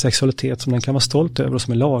till en sexualitet som den kan vara stolt över och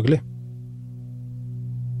som är laglig.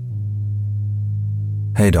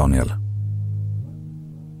 Hej Daniel.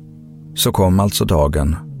 Så kom alltså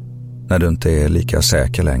dagen när du inte är lika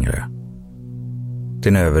säker längre.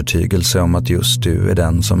 Din övertygelse om att just du är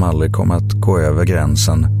den som aldrig kommer att gå över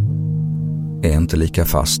gränsen är inte lika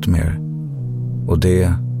fast mer. Och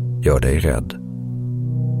det gör dig rädd.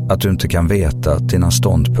 Att du inte kan veta att dina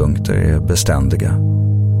ståndpunkter är beständiga.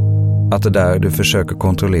 Att det där du försöker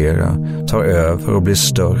kontrollera tar över och blir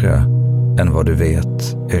större än vad du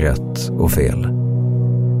vet är rätt och fel.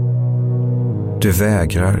 Du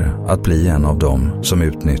vägrar att bli en av dem som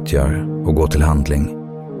utnyttjar och går till handling.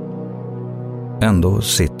 Ändå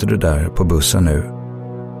sitter du där på bussen nu.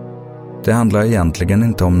 Det handlar egentligen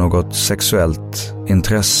inte om något sexuellt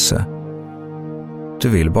intresse. Du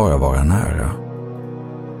vill bara vara nära.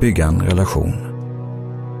 Bygga en relation.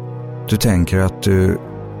 Du tänker att du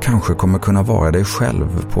kanske kommer kunna vara dig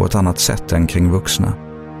själv på ett annat sätt än kring vuxna.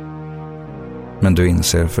 Men du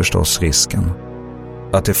inser förstås risken.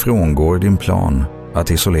 Att det frångår din plan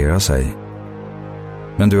att isolera sig.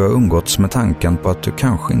 Men du har umgåtts med tanken på att du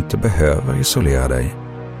kanske inte behöver isolera dig.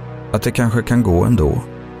 Att det kanske kan gå ändå.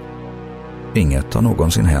 Inget har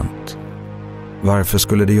någonsin hänt. Varför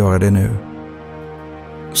skulle det göra det nu?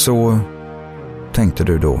 Så tänkte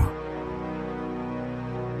du då.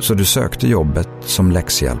 Så du sökte jobbet som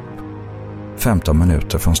läxhjälp. 15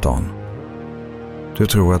 minuter från stan. Du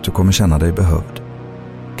tror att du kommer känna dig behövd.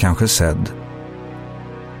 Kanske sedd.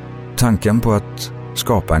 Tanken på att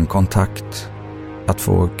skapa en kontakt, att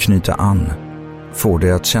få knyta an, får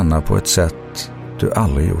dig att känna på ett sätt du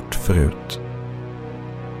aldrig gjort förut.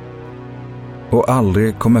 Och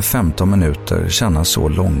aldrig kommer 15 minuter kännas så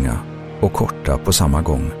långa och korta på samma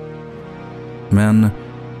gång. Men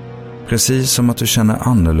precis som att du känner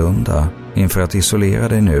annorlunda inför att isolera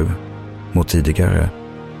dig nu mot tidigare,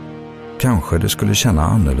 kanske du skulle känna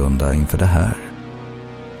annorlunda inför det här,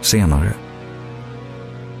 senare.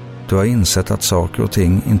 Du har insett att saker och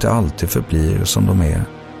ting inte alltid förblir som de är.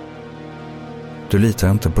 Du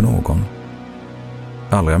litar inte på någon.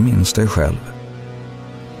 Allra minst dig själv.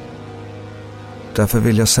 Därför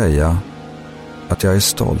vill jag säga att jag är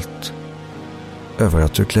stolt över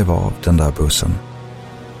att du klev av den där bussen.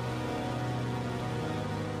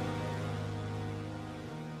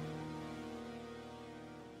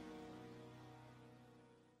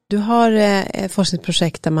 Du har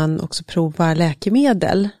forskningsprojekt där man också provar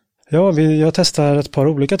läkemedel. Ja, jag testar ett par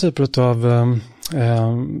olika typer av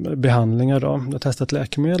behandlingar då. Jag har testat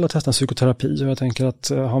läkemedel och testat psykoterapi, och jag tänker att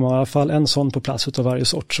har man i alla fall en sån på plats utav varje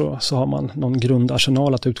sort så har man någon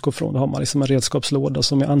grundarsenal att utgå från. Då har man liksom en redskapslåda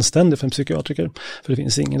som är anständig för en psykiatriker, för det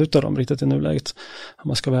finns inget utav dem riktigt i nuläget, om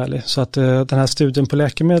man ska vara ärlig. Så att den här studien på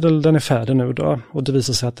läkemedel, den är färdig nu då, och det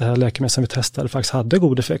visar sig att det här läkemedel som vi testade faktiskt hade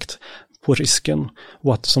god effekt på risken,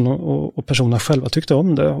 och att och personerna själva tyckte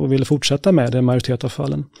om det och ville fortsätta med det i majoritet av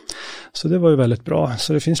fallen. Så det var ju väldigt bra.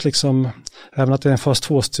 Så det finns liksom, även att det är en fas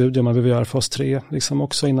 2-studie, man behöver göra fas 3 liksom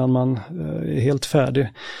också innan man är helt färdig,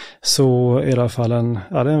 så är det i alla fall en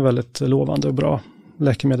väldigt lovande och bra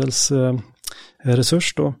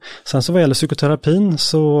läkemedelsresurs då. Sen så vad gäller psykoterapin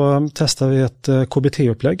så testar vi ett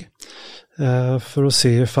KBT-upplägg för att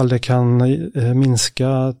se ifall det kan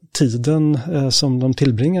minska tiden som de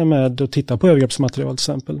tillbringar med att titta på övergreppsmaterial till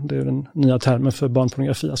exempel. Det är den nya termen för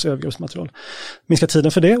barnpornografi, alltså övergreppsmaterial. Minska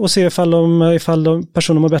tiden för det och se ifall de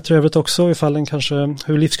personer mår bättre i övrigt också, ifall den kanske,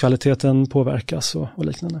 hur livskvaliteten påverkas och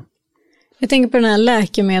liknande. Jag tänker på den här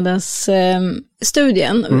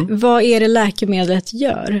läkemedelsstudien. Vad är det läkemedlet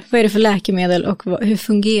gör? Vad är det för läkemedel och hur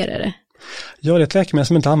fungerar det? Ja, det är ett läkemedel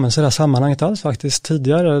som inte används i det här sammanhanget alls faktiskt.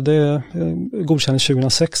 Tidigare, det godkändes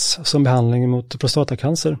 2006 som behandling mot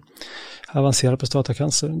prostatacancer, avancerad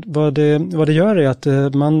prostatacancer. Vad det gör är att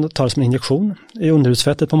man tar det som en injektion i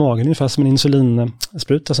underhudsfettet på magen, ungefär som en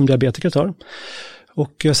insulinspruta som diabetiker tar.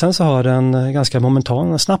 Och sen så har den ganska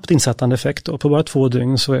momentan, snabbt insättande effekt, och på bara 2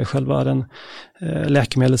 dygn så är själva den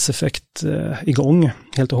läkemedelseffekt igång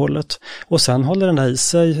helt och hållet. Och sen håller den där i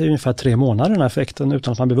sig i ungefär 3 månader, den här effekten,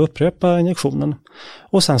 utan att man behöver upprepa injektionen.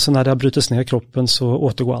 Och sen så när det har brutits ner i kroppen så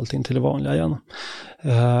återgår allting till det vanliga igen.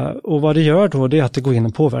 Och vad det gör då, det är att det går in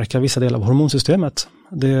och påverkar vissa delar av hormonsystemet.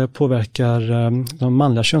 Det påverkar de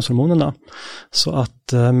manliga könshormonerna så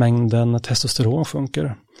att mängden testosteron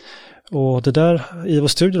sjunker. Och det där, i vår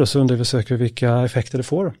studie då, så undersöker vi vilka effekter det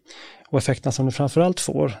får. Och effekterna som det framförallt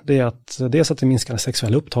får, det är att dels att det minskar den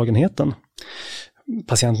sexuella upptagenheten.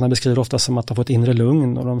 Patienterna beskriver ofta som att de får ett inre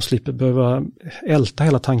lugn och de slipper behöva älta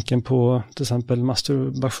hela tanken på till exempel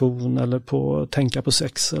masturbation eller på tänka på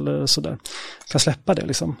sex eller sådär. Kan släppa det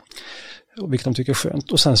liksom, vilket de tycker är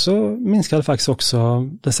skönt. Och sen så minskar det faktiskt också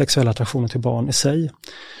den sexuella attraktionen till barn i sig,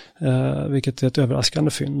 vilket är ett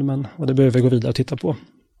överraskande fynd, och det behöver vi gå vidare och titta på.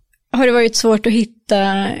 Har det varit svårt att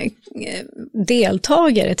hitta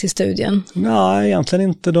deltagare till studien? Nej, egentligen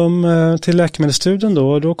inte. Till läkemedelsstudien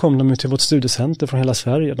då kom de till vårt studiecenter från hela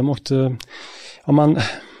Sverige. De åkte, om man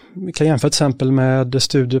kan jämföra till exempel med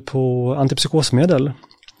studier på antipsykosmedel.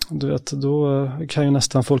 Du vet, då kan ju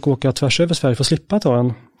nästan folk åka tvärs över Sverige för att slippa ta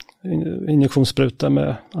en injektionsspruta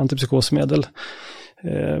med antipsykosmedel.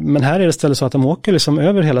 Men här är det istället så att de åker liksom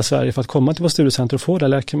över hela Sverige för att komma till vårt studiecenter och få det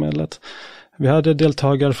läkemedlet. Vi hade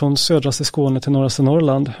deltagare från södraste Skåne till norraste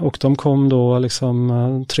Norrland, och de kom då liksom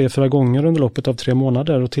 3-4 gånger under loppet av 3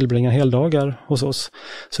 månader och tillbringade heldagar hos oss.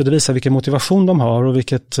 Så det visar vilken motivation de har och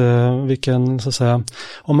vilken, så att säga,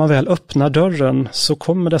 om man väl öppnar dörren så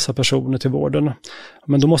kommer dessa personer till vården.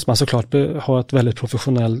 Men då måste man såklart ha ett väldigt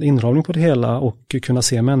professionell inramning på det hela och kunna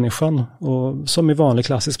se människan, och som i vanlig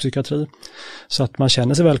klassisk psykiatri. Så att man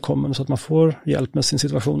känner sig välkommen, så att man får hjälp med sin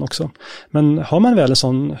situation också. Men har man väl en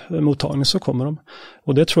sån mottagning så kommer de.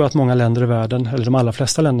 Och det tror jag att många länder i världen, eller de allra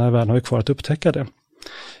flesta länderna i världen, har ju kvar att upptäcka det.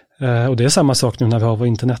 Och det är samma sak nu när vi har vår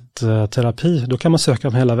internetterapi. Då kan man söka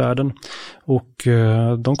om hela världen. Och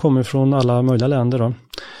de kommer från alla möjliga länder då.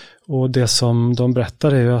 Och det som de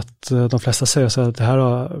berättar är ju att de flesta säger så att det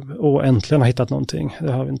här äntligen har hittat någonting.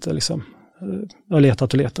 Det har vi inte liksom, jag har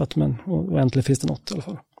letat men äntligen finns det något i alla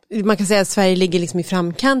fall. Man kan säga att Sverige ligger liksom i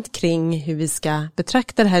framkant kring hur vi ska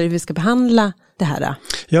betrakta det här, hur vi ska behandla det här.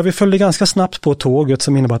 Ja, vi följde ganska snabbt på tåget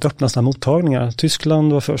som innebar att öppna sådana mottagningar.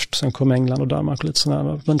 Tyskland var först, sen kom England och Danmark och lite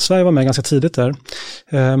sådär. Men Sverige var med ganska tidigt där.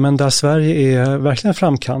 Men där Sverige är verkligen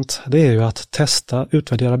framkant, det är ju att testa,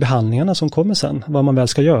 utvärdera behandlingarna som kommer sen. Vad man väl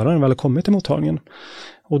ska göra när man väl kommer till mottagningen.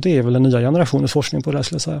 Och det är väl en nya generationens forskning på det här,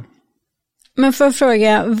 skulle jag säga. Men för att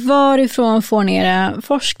fråga, varifrån får ni era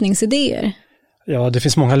forskningsidéer? Ja, det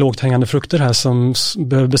finns många lågt hängande frukter här som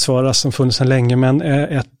behöver besvaras, som funnits sedan länge, men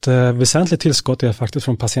ett väsentligt tillskott är faktiskt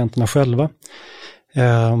från patienterna själva.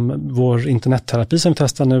 Vår internetterapi som vi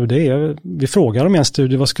testar nu, det är, vi frågar om en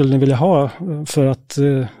studie, vad skulle ni vilja ha för att,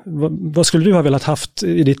 vad skulle du ha velat haft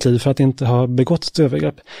i ditt liv för att inte ha begått ett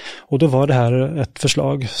övergrepp? Och då var det här ett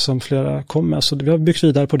förslag som flera kom med, så vi har byggt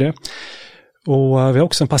vidare på det. Och vi har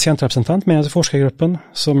också en patientrepresentant med i forskargruppen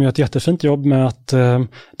som gör ett jättefint jobb med att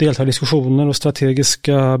delta i diskussioner och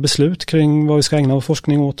strategiska beslut kring vad vi ska ägna vår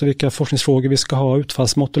forskning åt och vilka forskningsfrågor vi ska ha,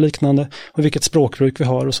 utfallsmått och liknande och vilket språkbruk vi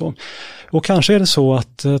har och så. Och kanske är det så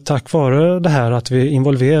att tack vare det här att vi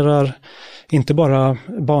involverar inte bara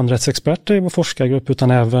barnrättsexperter i vår forskargrupp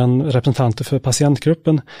utan även representanter för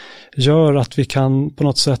patientgruppen gör att vi kan på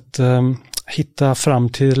något sätt hitta fram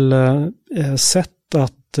till sätt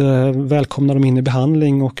att välkomna dem in i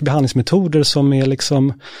behandling och behandlingsmetoder som är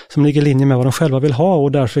som ligger i linje med vad de själva vill ha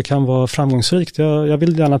och därför kan vara framgångsrikt. Jag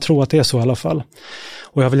vill gärna tro att det är så i alla fall.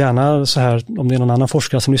 Och jag vill gärna så här, om det är någon annan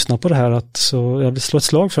forskare som lyssnar på det här, så jag vill slå ett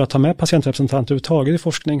slag för att ta med patientrepresentanter överhuvudtaget i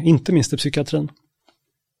forskning, inte minst i psykiatrin.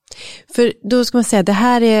 För då ska man säga, det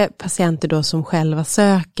här är patienter då som själva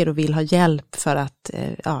söker och vill ha hjälp för att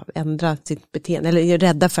ändra sitt beteende eller är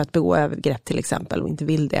rädda för att begå övergrepp till exempel och inte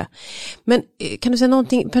vill det. Men kan du säga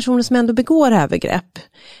någonting, personer som ändå begår övergrepp,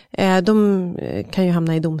 de kan ju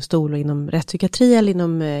hamna i domstol och inom rättspsykiatri eller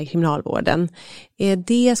inom kriminalvården.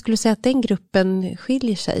 Det skulle säga att den gruppen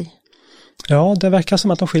skiljer sig? Ja, det verkar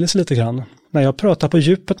som att de skiljer sig lite grann. När jag pratar på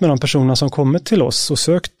djupet med de personer som kommit till oss och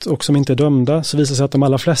sökt och som inte är dömda så visar det sig att de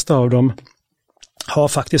allra flesta av dem har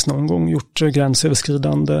faktiskt någon gång gjort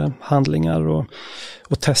gränsöverskridande handlingar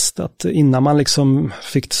och testat innan man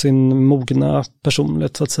fick sin mogna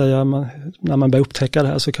personlighet så att säga. När man börjar upptäcka det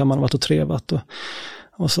här så kan man ha varit och trevat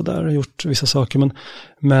och sådär och gjort vissa saker.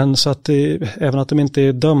 Men så att även att de inte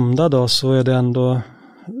är dömda då så är det ändå...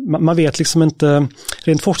 Man vet inte,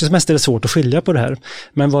 rent forskningsmässigt är det svårt att skilja på det här.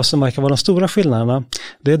 Men vad som verkar vara de stora skillnaderna,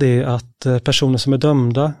 det är det att personer som är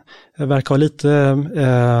dömda verkar ha lite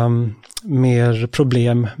mer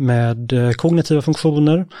problem med kognitiva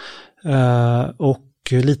funktioner och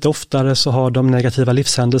lite oftare så har de negativa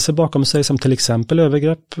livshändelser bakom sig som till exempel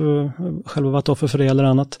övergrepp, själva varit offer för det eller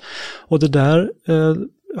annat. Och det där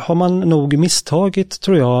har man nog misstagit,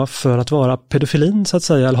 tror jag, för att vara pedofilin så att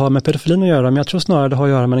säga, eller har med pedofilin att göra, men jag tror snarare det har att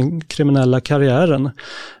göra med den kriminella karriären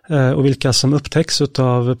och vilka som upptäcks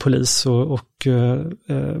av polis och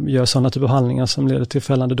gör sådana typer av handlingar som leder till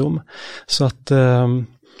fällande dom. Så att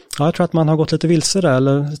jag tror att man har gått lite vilse där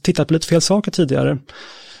eller tittat på lite fel saker tidigare.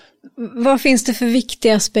 Vad finns det för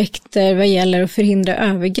viktiga aspekter vad gäller att förhindra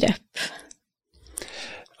övergrepp?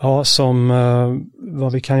 Ja, som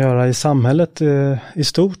vad vi kan göra i samhället i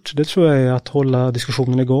stort, det tror jag är att hålla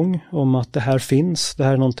diskussionen igång om att det här finns. Det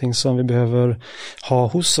här är någonting som vi behöver ha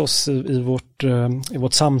hos oss i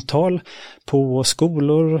vårt samtal, på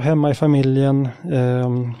skolor, hemma i familjen,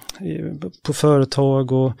 på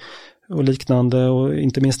företag och liknande och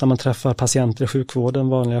inte minst när man träffar patienter i sjukvården,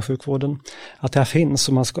 vanliga sjukvården, att det här finns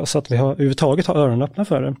så att vi överhuvudtaget har öronen öppna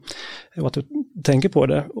för det och att du tänker på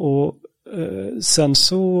det. Och sen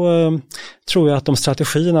så tror jag att de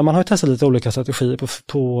strategierna, man har testat lite olika strategier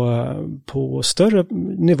på större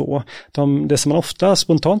nivå. Det som man ofta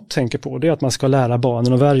spontant tänker på, det är att man ska lära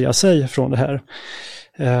barnen att värja sig från det här.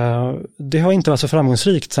 Det har inte varit så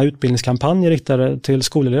framgångsrikt, så här utbildningskampanjer riktade till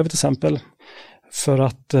skolelever till exempel. För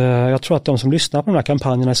att jag tror att de som lyssnar på de här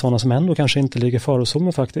kampanjerna är sådana som ändå kanske inte ligger i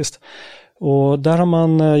farozonen faktiskt. Och där har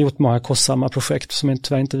man gjort många kostsamma projekt som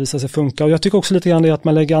tyvärr inte visar sig funka. Och jag tycker också lite grann det att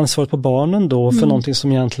man lägger ansvaret på barnen då för någonting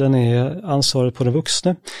som egentligen är ansvaret på de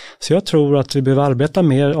vuxna. Så jag tror att vi behöver arbeta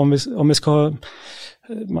mer om vi ska...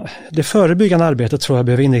 Det förebyggande arbetet tror jag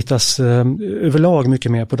behöver inriktas överlag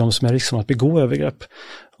mycket mer på de som är risken att begå övergrepp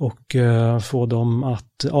och få dem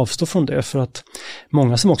att avstå från det, för att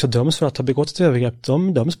många som också döms för att ha begått ett övergrepp,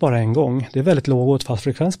 de döms bara en gång. Det är väldigt låg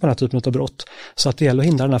återfallsfrekvens på den här typen av brott, så att det gäller att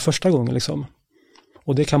hindra den här första gången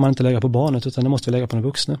och det kan man inte lägga på barnet utan det måste vi lägga på den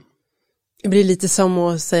vuxna. Det blir lite som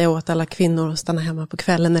att säga åt alla kvinnor att stanna hemma på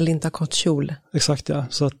kvällen eller inte ha kort kjol. Exakt, ja.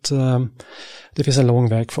 Så att det finns en lång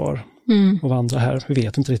väg kvar att vandra här. Vi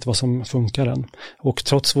vet inte riktigt vad som funkar än. Och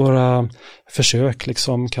trots våra försök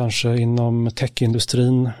kanske inom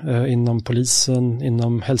techindustrin, inom polisen,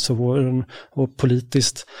 inom hälsovården och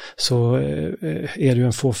politiskt, så är det ju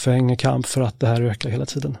en fåfäng kamp för att det här ökar hela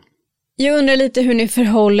tiden. Jag undrar lite hur ni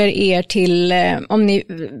förhåller er till om ni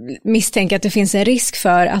misstänker att det finns en risk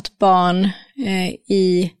för att barn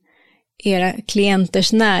i era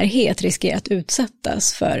klienters närhet riskerar att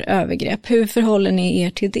utsättas för övergrepp. Hur förhåller ni er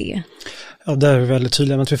till det? Ja, där är vi väldigt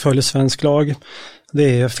tydliga med att vi följer svensk lag.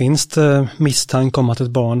 Finns det misstanke om att ett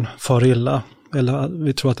barn far illa eller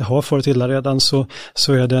vi tror att det har farit illa redan, så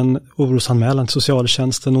är det en orosanmälan till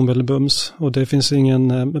socialtjänsten omedelbums, och det finns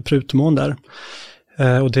ingen prutmån där.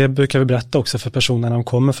 Och det brukar vi berätta också för personerna när de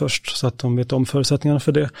kommer först, så att de vet om förutsättningarna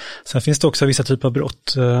för det. Sen finns det också vissa typer av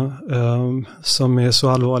brott som är så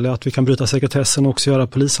allvarliga att vi kan bryta sekretessen och också göra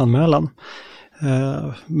polisanmälan.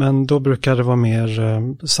 Men då brukar det vara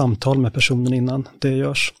mer samtal med personen innan det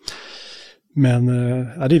görs. Men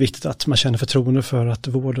det är viktigt att man känner förtroende för att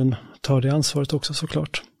vården tar det ansvaret också,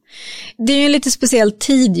 såklart. Det är ju en lite speciell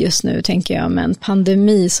tid just nu, tänker jag, med en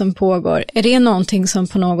pandemi som pågår. Är det någonting som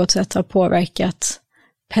på något sätt har påverkat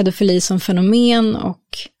pedofili som fenomen och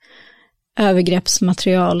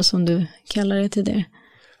övergreppsmaterial, som du kallar det tidigare?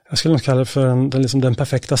 Jag skulle nog kalla det för den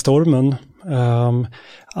perfekta stormen.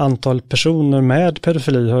 Antal personer med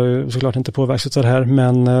pedofili har ju såklart inte påverkats av det här,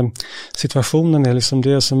 men situationen är liksom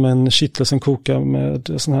det som en kittel som kokar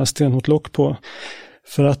med sån här stenhårt lock på.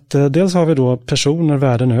 För att dels har vi då personer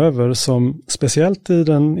världen över som, speciellt i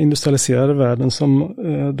den industrialiserade världen, som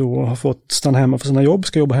då har fått stanna hemma för sina jobb,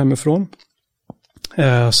 ska jobba hemifrån.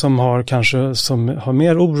 Som har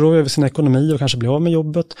mer oro över sin ekonomi och kanske blir av med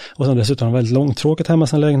jobbet, och som dessutom har väldigt långtråkigt hemma i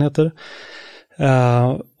sina lägenheter.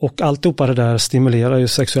 Och alltihopa det där stimulerar ju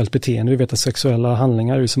sexuellt beteende. Vi vet att sexuella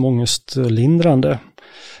handlingar är ju som ångestlindrande.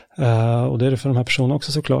 Och det är det för de här personerna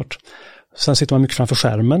också, såklart. Sen sitter man mycket framför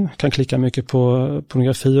skärmen, kan klicka mycket på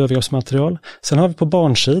pornografi och övergreppsmaterial. Sen har vi på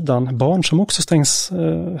barnsidan barn som också stängs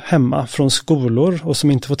hemma från skolor och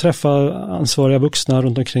som inte får träffa ansvariga vuxna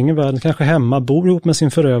runt omkring i världen. Kanske hemma, bor ihop med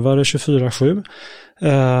sin förövare 24/7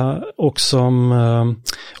 och som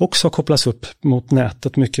också kopplas upp mot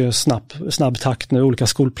nätet mycket snabb takt nu. Olika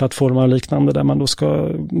skolplattformar och liknande där man då ska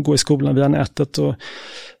gå i skolan via nätet.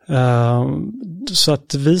 Så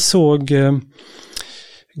att vi såg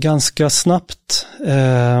ganska snabbt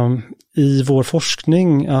i vår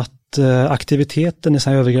forskning att aktiviteten i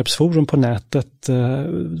sådana här övergreppsforum på nätet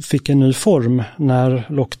fick en ny form när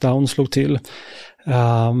lockdown slog till.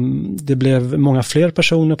 Det blev många fler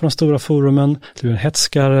personer på de stora forumen, det blev en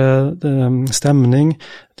hetskare stämning,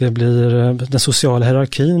 det blir den sociala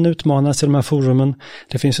hierarkin utmanas i de här forumen.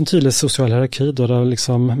 Det finns en tydlig social hierarki då där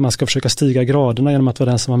liksom man ska försöka stiga graderna genom att vara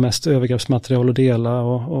den som har mest övergreppsmaterial att dela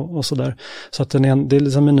och sådär. Så att det är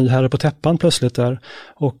liksom en ny herre på täppan plötsligt där.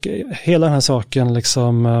 Och hela den här saken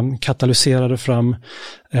liksom katalyserade fram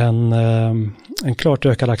en klart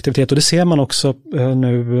ökad aktivitet, och det ser man också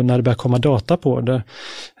nu när det börjar komma data på det.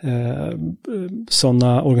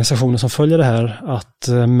 Sådana organisationer som följer det här, att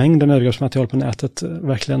mängden övergreppsmaterial på nätet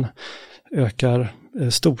verkligen ökar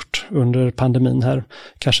stort under pandemin här.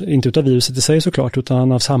 Kanske inte utav viruset i sig såklart,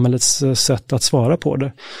 utan av samhällets sätt att svara på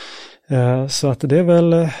det. Så att det är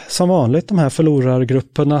väl som vanligt de här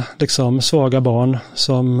förlorargrupperna, liksom svaga barn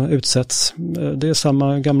som utsätts. Det är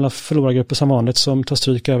samma gamla förlorargrupper som vanligt som tar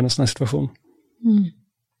stryk även i en sån här situation. Mm.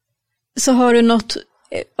 Så har du något,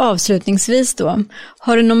 avslutningsvis då,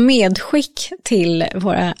 har du något medskick till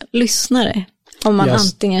våra lyssnare? Om man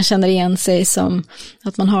antingen känner igen sig som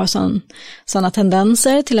att man har sådana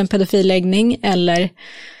tendenser till en pedofilläggning eller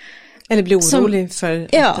blir orolig för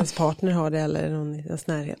att ens partner har det eller någon i ens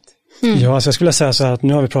närhet. Mm. Ja, alltså jag skulle säga så här att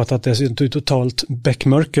nu har vi pratat, det är totalt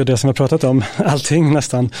bäckmörker det som jag pratat om, allting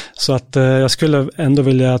nästan. Så att jag skulle ändå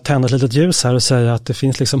vilja tända ett litet ljus här och säga att det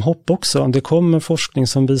finns liksom hopp också. Det kommer forskning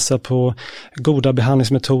som visar på goda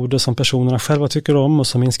behandlingsmetoder som personerna själva tycker om och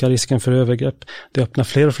som minskar risken för övergrepp. Det öppnar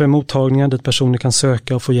fler och fler mottagningar dit personer kan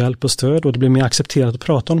söka och få hjälp och stöd, och det blir mer accepterat att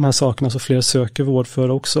prata om de här sakerna så fler söker vård för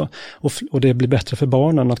det också. Och det blir bättre för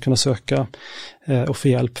barnen att kunna söka och få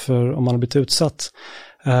hjälp för om man har blivit utsatt.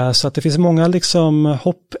 Så att det finns många liksom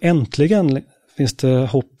hopp, äntligen finns det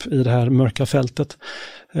hopp i det här mörka fältet.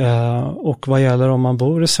 Och vad gäller om man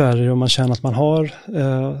bor i Sverige och man känner att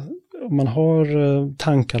man har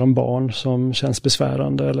tankar om barn som känns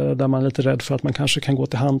besvärande eller där man är lite rädd för att man kanske kan gå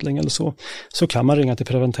till handling eller så kan man ringa till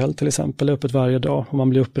Preventell till exempel, öppet varje dag, och man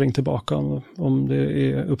blir uppringd tillbaka om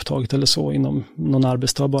det är upptaget eller så inom någon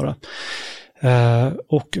arbetsdag bara.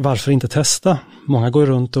 Och varför inte testa? Många går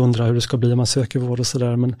runt och undrar hur det ska bli om man söker vård och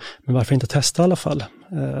sådär, men varför inte testa i alla fall?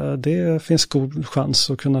 Det finns god chans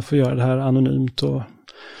att kunna få göra det här anonymt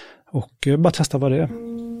och bara testa vad det är.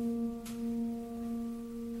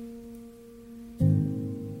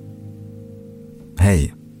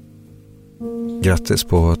 Hej. Grattis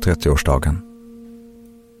på 30-årsdagen.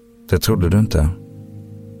 Det trodde du inte,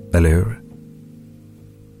 eller hur?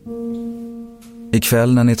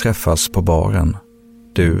 Ikväll när ni träffas på baren,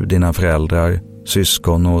 du, dina föräldrar,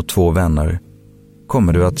 syskon och 2 vänner,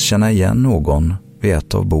 kommer du att känna igen någon vid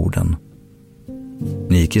ett av borden.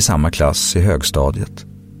 Ni gick i samma klass i högstadiet.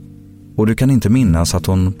 och du kan inte minnas att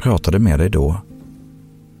hon pratade med dig då.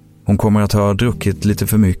 Hon kommer att ha druckit lite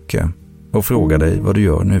för mycket och fråga dig vad du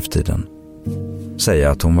gör nu för tiden.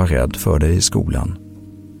 Säga att hon var rädd för dig i skolan.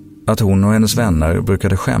 Att hon och hennes vänner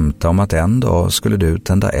brukade skämta om att en dag skulle du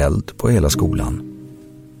tända eld på hela skolan.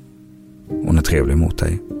 Hon är trevlig mot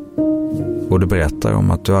dig. Och du berättar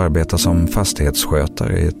om att du arbetar som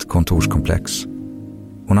fastighetsskötare i ett kontorskomplex.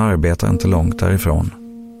 Hon arbetar inte långt därifrån.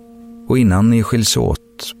 Och innan ni skiljs åt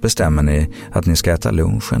bestämmer ni att ni ska äta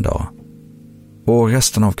lunch en dag. Och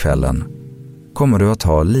resten av kvällen kommer du att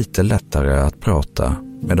ha lite lättare att prata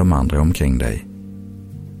med de andra omkring dig.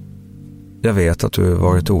 Jag vet att du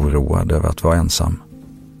varit oroad över att vara ensam.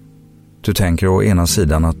 Du tänker å ena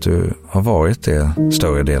sidan att du har varit det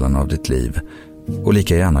större delen av ditt liv och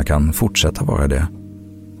lika gärna kan fortsätta vara det.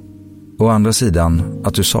 Å andra sidan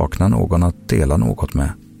att du saknar någon att dela något med.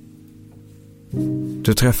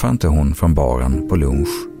 Du träffar inte hon från baren på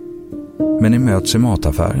lunch, men ni möts i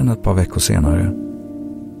mataffären ett par veckor senare.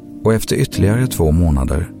 Och efter ytterligare 2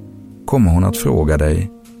 månader kommer hon att fråga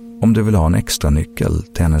dig om du vill ha en extra nyckel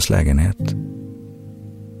till hennes lägenhet.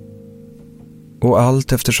 Och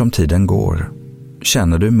allt eftersom tiden går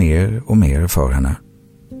känner du mer och mer för henne.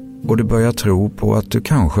 Och du börjar tro på att du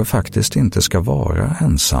kanske faktiskt inte ska vara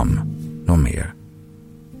ensam någon mer.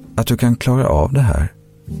 Att du kan klara av det här.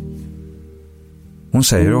 Hon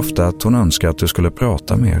säger ofta att hon önskar att du skulle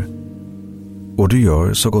prata mer. Och du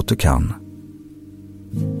gör så gott du kan.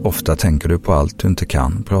 Ofta tänker du på allt du inte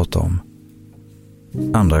kan prata om.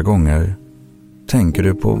 Andra gånger tänker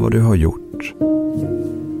du på vad du har gjort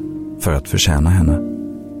för att förtjäna henne.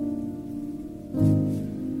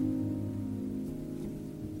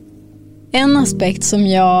 En aspekt som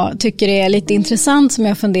jag tycker är lite intressant som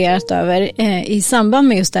jag funderat över i samband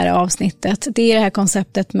med just det här avsnittet, det är det här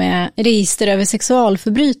konceptet med register över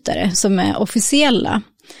sexualförbrytare som är officiella.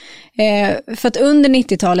 För att under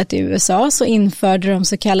 90-talet i USA så införde de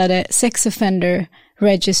så kallade sex offender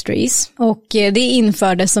registries och det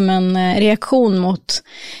infördes som en reaktion mot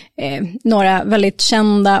några väldigt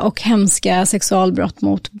kända och hemska sexualbrott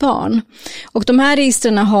mot barn. Och de här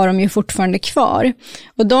registren har de ju fortfarande kvar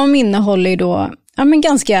och de innehåller ju då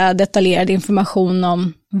ganska detaljerad information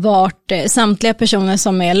om vart samtliga personer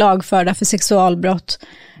som är lagförda för sexualbrott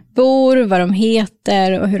bor, vad de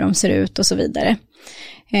heter och hur de ser ut och så vidare.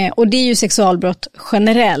 Och det är ju sexualbrott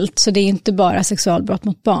generellt, så det är inte bara sexualbrott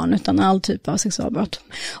mot barn utan all typ av sexualbrott.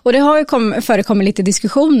 Och det har ju förekommit lite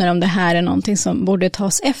diskussioner om det här är någonting som borde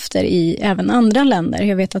tas efter i även andra länder.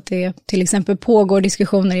 Jag vet att det till exempel pågår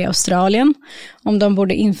diskussioner i Australien om de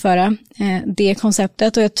borde införa det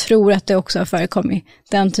konceptet, och jag tror att det också har förekommit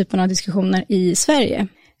den typen av diskussioner i Sverige.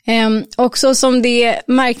 Också som det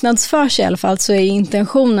marknadsförs i alla fall så är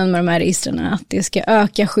intentionen med de här registren att det ska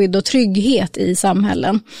öka skydd och trygghet i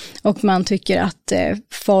samhällen, och man tycker att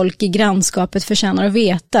folk i grannskapet förtjänar att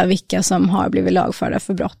veta vilka som har blivit lagförda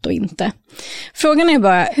för brott och inte. Frågan är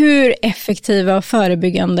bara hur effektiva och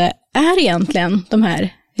förebyggande är egentligen de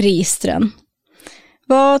här registren?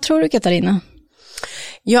 Vad tror du, Katarina?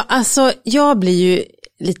 Ja, alltså jag blir ju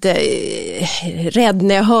lite rädd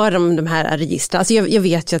när jag hör om de här registren. Alltså jag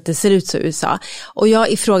vet ju att det ser ut så i USA. Och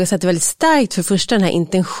jag ifrågasätter väldigt starkt för första den här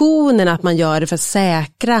intentionen att man gör det för att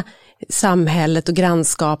säkra samhället och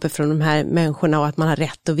grannskapet från de här människorna och att man har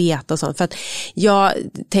rätt att veta och sånt. För att jag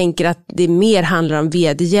tänker att det mer handlar om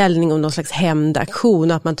vedergällning och någon slags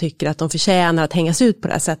hämndaktion och att man tycker att de förtjänar att hängas ut på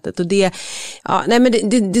det här sättet. Och det,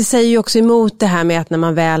 det säger ju också emot det här med att när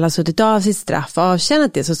man väl har suttit av sitt straff och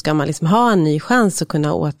avtjänat det så ska man liksom ha en ny chans att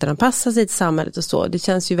kunna återanpassa sig till samhället och så. Det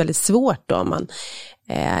känns ju väldigt svårt då om man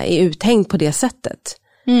är uthängd på det sättet.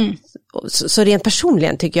 Mm. Så rent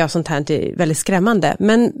personligen tycker jag sånt här är väldigt skrämmande.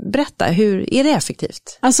 Men berätta, hur är det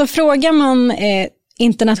effektivt? Alltså frågar man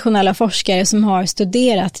internationella forskare som har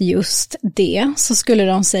studerat just det, så skulle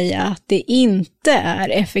de säga att det inte är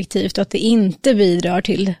effektivt och att det inte bidrar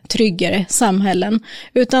till tryggare samhällen,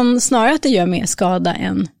 utan snarare att det gör mer skada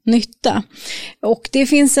än nytta. Och det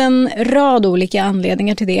finns en rad olika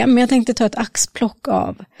anledningar till det, men jag tänkte ta ett axplock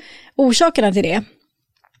av orsakerna till det.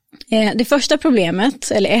 Det första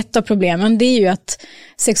problemet, eller ett av problemen, det är ju att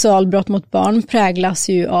sexualbrott mot barn präglas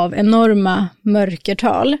ju av enorma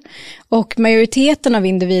mörkertal. Och majoriteten av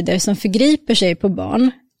individer som förgriper sig på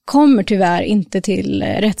barn kommer tyvärr inte till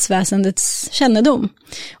rättsväsendets kännedom.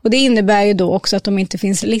 Och det innebär ju då också att de inte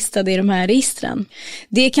finns listade i de här registren.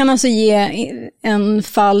 Det kan alltså ge en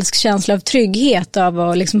falsk känsla av trygghet av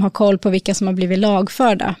att liksom ha koll på vilka som har blivit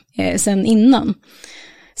lagförda sen innan.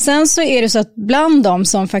 Sen så är det så att bland de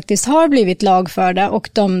som faktiskt har blivit lagförda och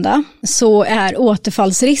dömda så är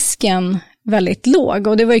återfallsrisken väldigt låg.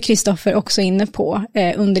 Och det var ju Kristoffer också inne på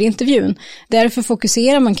under intervjun. Därför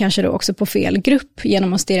fokuserar man kanske då också på fel grupp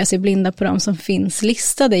genom att stirra sig blinda på de som finns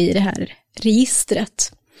listade i det här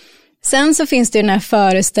registret. Sen så finns det ju den här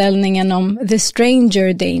föreställningen om the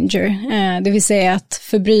stranger danger, det vill säga att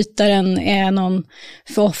förbrytaren är någon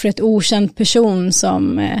för offret okänd person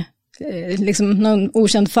som liksom någon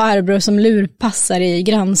okänd farbror som lurpassar i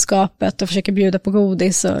grannskapet och försöker bjuda på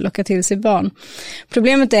godis och locka till sig barn.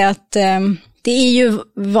 Problemet är att det är ju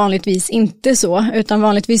vanligtvis inte så, utan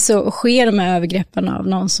vanligtvis så sker de här övergreppen av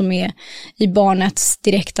någon som är i barnets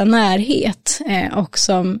direkta närhet och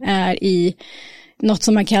som är i något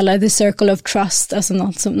som man kallar the circle of trust, alltså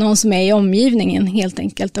någon som är i omgivningen helt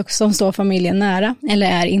enkelt och som står familjen nära eller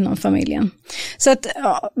är inom familjen. Så att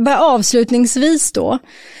bara avslutningsvis då,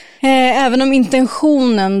 även om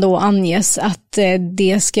intentionen då anges att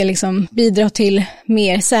det ska liksom bidra till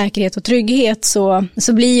mer säkerhet och trygghet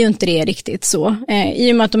så blir ju inte det riktigt så.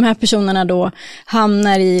 I och med att de här personerna då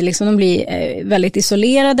hamnar i, liksom, de blir väldigt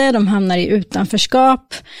isolerade, de hamnar i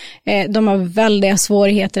utanförskap, de har väldiga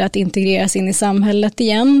svårigheter att integreras in i samhället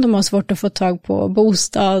igen, de har svårt att få tag på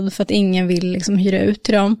bostad för att ingen vill liksom hyra ut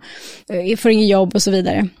till dem, får ingen jobb och så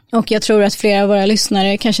vidare. Och jag tror att flera av våra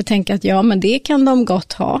lyssnare kanske tänker att ja, men det kan de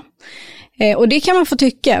gott ha. Och det kan man få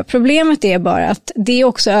tycka. Problemet är bara att det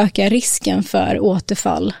också ökar risken för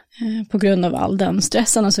återfall på grund av all den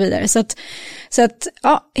stressen och så vidare. Så att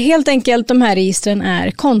ja, helt enkelt de här registren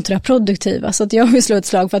är kontraproduktiva. Så att jag vill slå ett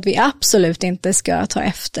slag för att vi absolut inte ska ta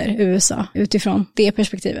efter USA utifrån det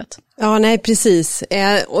perspektivet. Ja, nej, precis.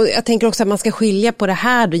 Och jag tänker också att man ska skilja på det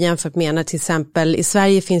här då jämfört med när till exempel i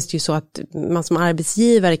Sverige finns det ju så att man som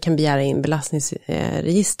arbetsgivare kan begära in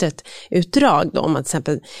belastningsregistret utdrag då, om man till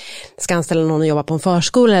exempel ska anställa någon och jobba på en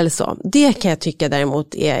förskola eller så. Det kan jag tycka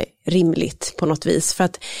däremot är rimligt på något vis, för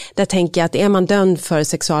att där tänker jag att är man dömd för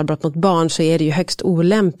sexualbrott mot barn så är det ju högst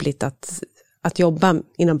olämpligt att jobba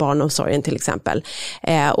inom barnomsorgen till exempel.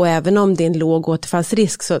 Och även om det är en låg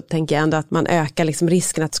återfallsrisk så tänker jag ändå att man ökar liksom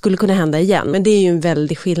risken att det skulle kunna hända igen. Men det är ju en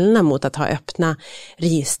väldig skillnad mot att ha öppna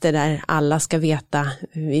register där alla ska veta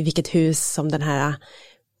i vilket hus som den här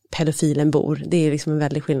pedofilen bor. Det är liksom en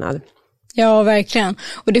väldig skillnad. Ja, verkligen.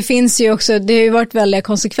 Och det finns ju också, det har ju varit väldiga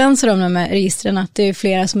konsekvenser av de här registren, att det är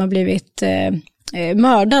flera som har blivit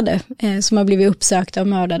mördade, som har blivit uppsökta och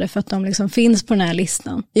mördade för att de liksom finns på den här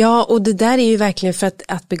listan. Ja, och det där är ju verkligen för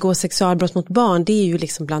att begå sexualbrott mot barn, det är ju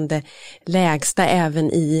liksom bland det lägsta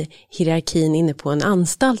även i hierarkin inne på en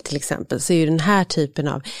anstalt till exempel, så är ju den här typen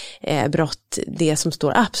av brott det som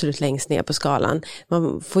står absolut längst ner på skalan.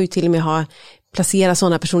 Man får ju till och med placera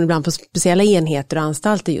sådana personer ibland på speciella enheter och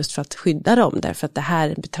anstalter just för att skydda dem, därför att det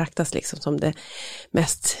här betraktas liksom som det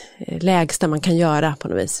mest lägsta man kan göra på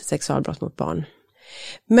något vis, sexualbrott mot barn.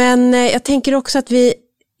 Men jag tänker också att vi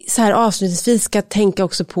så här avslutningsvis ska tänka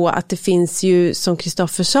också på att det finns ju, som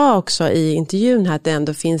Kristoffer sa också i intervjun här, att det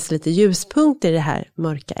ändå finns lite ljuspunkter i det här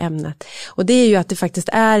mörka ämnet. Och det är ju att det faktiskt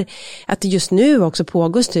är, att det just nu också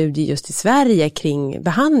pågår studier just i Sverige kring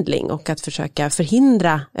behandling och att försöka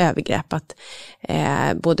förhindra övergrepp. Att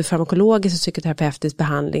både farmakologisk och psykoterapeutisk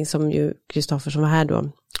behandling, som ju Kristoffer som var här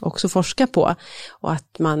då också forskar på, och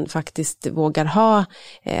att man faktiskt vågar ha,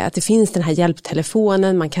 att det finns den här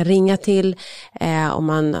hjälptelefonen man kan ringa till om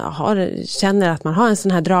man känner att man har en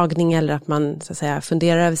sån här dragning eller att man så att säga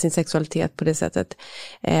funderar över sin sexualitet på det sättet.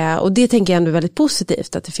 Och det tänker jag ändå är väldigt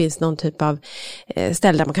positivt, att det finns någon typ av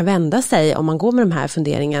ställe där man kan vända sig om man går med de här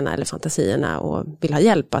funderingarna eller fantasierna och vill ha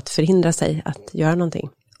hjälp att förhindra sig att göra någonting.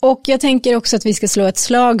 Och jag tänker också att vi ska slå ett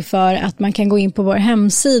slag för att man kan gå in på vår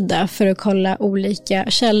hemsida för att kolla olika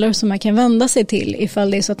källor som man kan vända sig till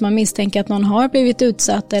ifall det är så att man misstänker att någon har blivit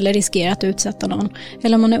utsatt eller riskerar att utsätta någon,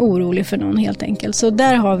 eller om man är orolig för någon helt enkelt. Så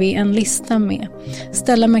där har vi en lista med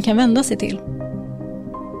ställen man kan vända sig till.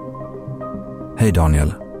 Hej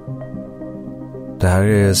Daniel. Det här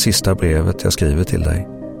är sista brevet jag skriver till dig.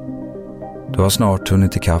 Du har snart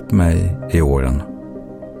hunnit ikapp mig i åren.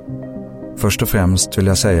 Först och främst vill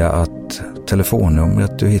jag säga att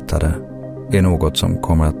telefonnumret du hittade är något som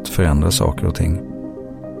kommer att förändra saker och ting.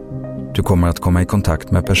 Du kommer att komma i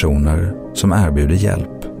kontakt med personer som erbjuder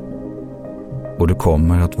hjälp. Och du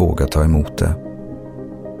kommer att våga ta emot det,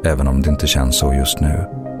 även om det inte känns så just nu.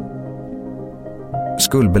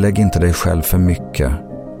 Skuldbelägg inte dig själv för mycket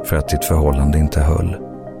för att ditt förhållande inte höll.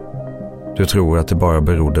 Du tror att det bara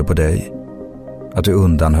berodde på dig. Att du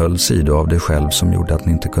undanhöll sidor av dig själv som gjorde att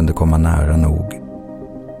ni inte kunde komma nära nog.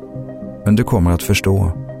 Men du kommer att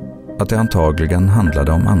förstå att det antagligen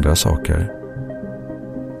handlade om andra saker.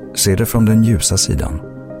 Se det från den ljusa sidan.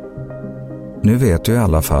 Nu vet du i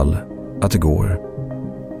alla fall att det går.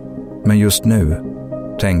 Men just nu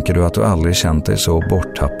Tänker du att du aldrig känt dig så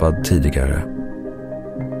borttappad tidigare?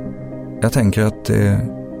 Jag tänker att det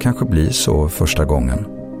kanske blir så första gången.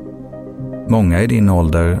 Många i din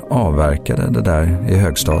ålder avverkade det där i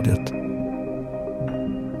högstadiet.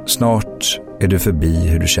 Snart är du förbi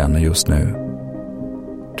hur du känner just nu.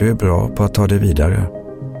 Du är bra på att ta dig vidare.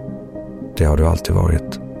 Det har du alltid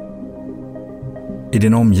varit. I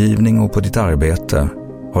din omgivning och på ditt arbete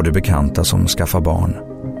har du bekanta som skaffar barn.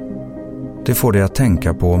 Det får dig att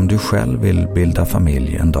tänka på om du själv vill bilda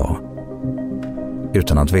familj en dag.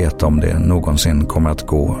 Utan att veta om det någonsin kommer att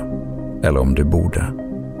gå eller om du borde.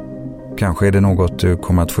 Kanske är det något du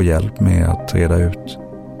kommer att få hjälp med att reda ut.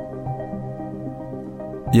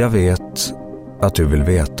 Jag vet att du vill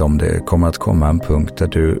veta om det kommer att komma en punkt där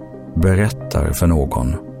du berättar för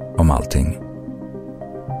någon om allting.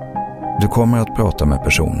 Du kommer att prata med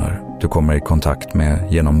personer du kommer i kontakt med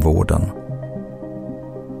genom vården.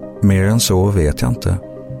 Mer än så vet jag inte.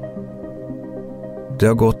 Det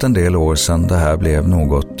har gått en del år sedan det här blev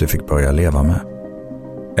något du fick börja leva med.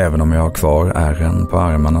 Även om jag har kvar ärren på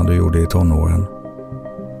armarna du gjorde i tonåren.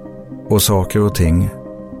 Och saker och ting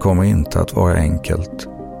kommer inte att vara enkelt.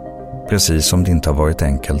 Precis som det inte har varit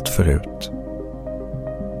enkelt förut.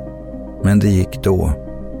 Men det gick då.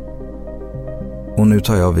 Och nu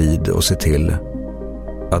tar jag vid och ser till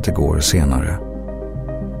att det går senare.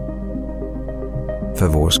 För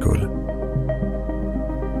vår skull.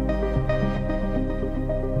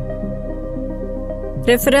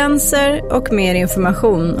 Referenser och mer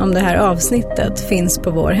information om det här avsnittet finns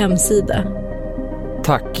på vår hemsida.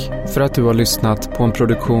 Tack för att du har lyssnat på en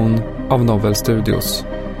produktion av Novel Studios.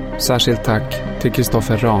 Särskilt tack till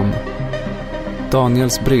Kristoffer Ram.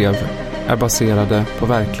 Daniels brev är baserade på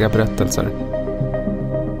verkliga berättelser.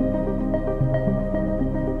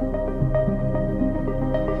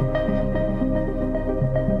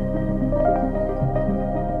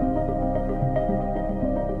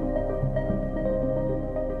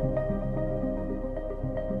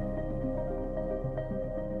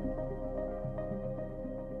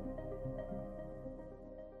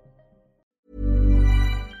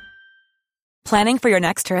 Planning for your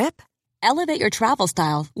next trip? Elevate your travel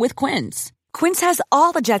style with Quince. Quince has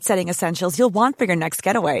all the jet-setting essentials you'll want for your next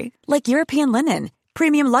getaway, like European linen,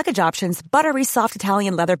 premium luggage options, buttery soft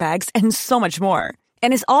Italian leather bags, and so much more.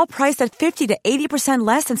 And is all priced at 50 to 80%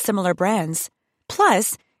 less than similar brands.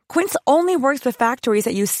 Plus, Quince only works with factories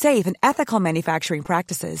that use safe and ethical manufacturing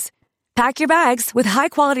practices. Pack your bags with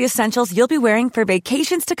high-quality essentials you'll be wearing for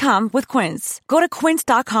vacations to come with Quince. Go to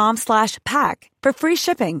quince.com/pack for free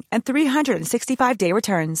shipping and 365-day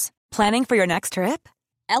returns. Planning for your next trip?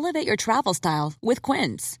 Elevate your travel style with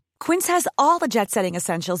Quince. Quince has all the jet-setting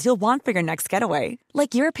essentials you'll want for your next getaway,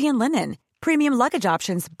 like European linen, premium luggage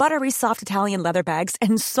options, buttery soft Italian leather bags,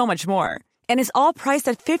 and so much more. And is all priced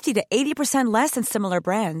at 50 to 80% less than similar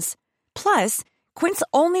brands. Plus, Quince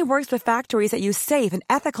only works with factories that use safe and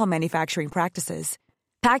ethical manufacturing practices.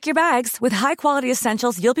 Pack your bags with high-quality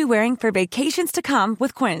essentials you'll be wearing for vacations to come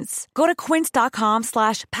with Quince. Go to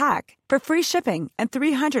quince.com/pack for free shipping and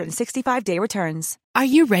 365-day returns.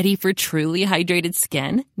 Are you ready for truly hydrated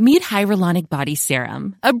skin? Meet Hyaluronic Body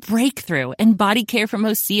Serum, a breakthrough in body care from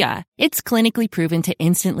Osea. It's clinically proven to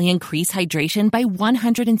instantly increase hydration by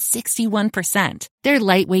 161%. Their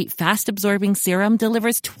lightweight, fast-absorbing serum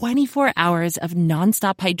delivers 24 hours of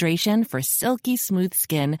nonstop hydration for silky smooth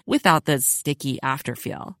skin without the sticky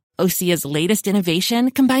afterfeel. Osea's latest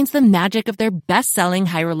innovation combines the magic of their best-selling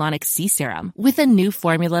Hyaluronic Sea Serum with a new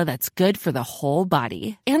formula that's good for the whole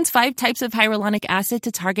body and 5 types of hyaluronic acid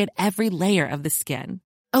to target every layer of the skin.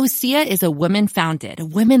 Osea is a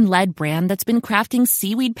women-founded, women-led brand that's been crafting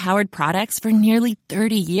seaweed-powered products for nearly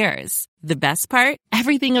 30 years. The best part?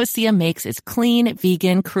 Everything Osea makes is clean,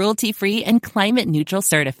 vegan, cruelty-free, and climate-neutral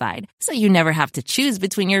certified, so you never have to choose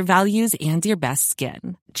between your values and your best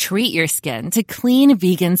skin. Treat your skin to clean,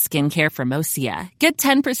 vegan skincare from Osea. Get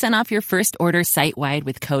 10% off your first order site-wide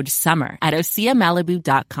with code SUMMER at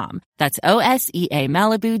OseaMalibu.com. That's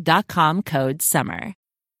OSEAMalibu.com, code SUMMER.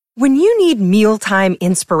 When you need mealtime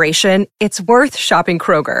inspiration, it's worth shopping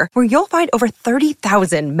Kroger, where you'll find over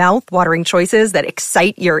 30,000 mouth-watering choices that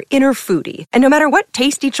excite your inner foodie. And no matter what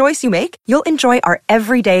tasty choice you make, you'll enjoy our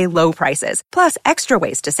everyday low prices, plus extra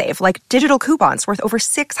ways to save, like digital coupons worth over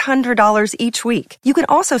 $600 each week. You can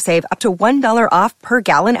also save up to $1 off per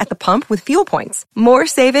gallon at the pump with fuel points. More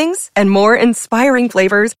savings and more inspiring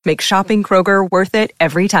flavors make shopping Kroger worth it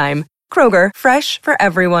every time. Kroger, fresh for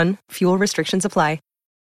everyone. Fuel restrictions apply.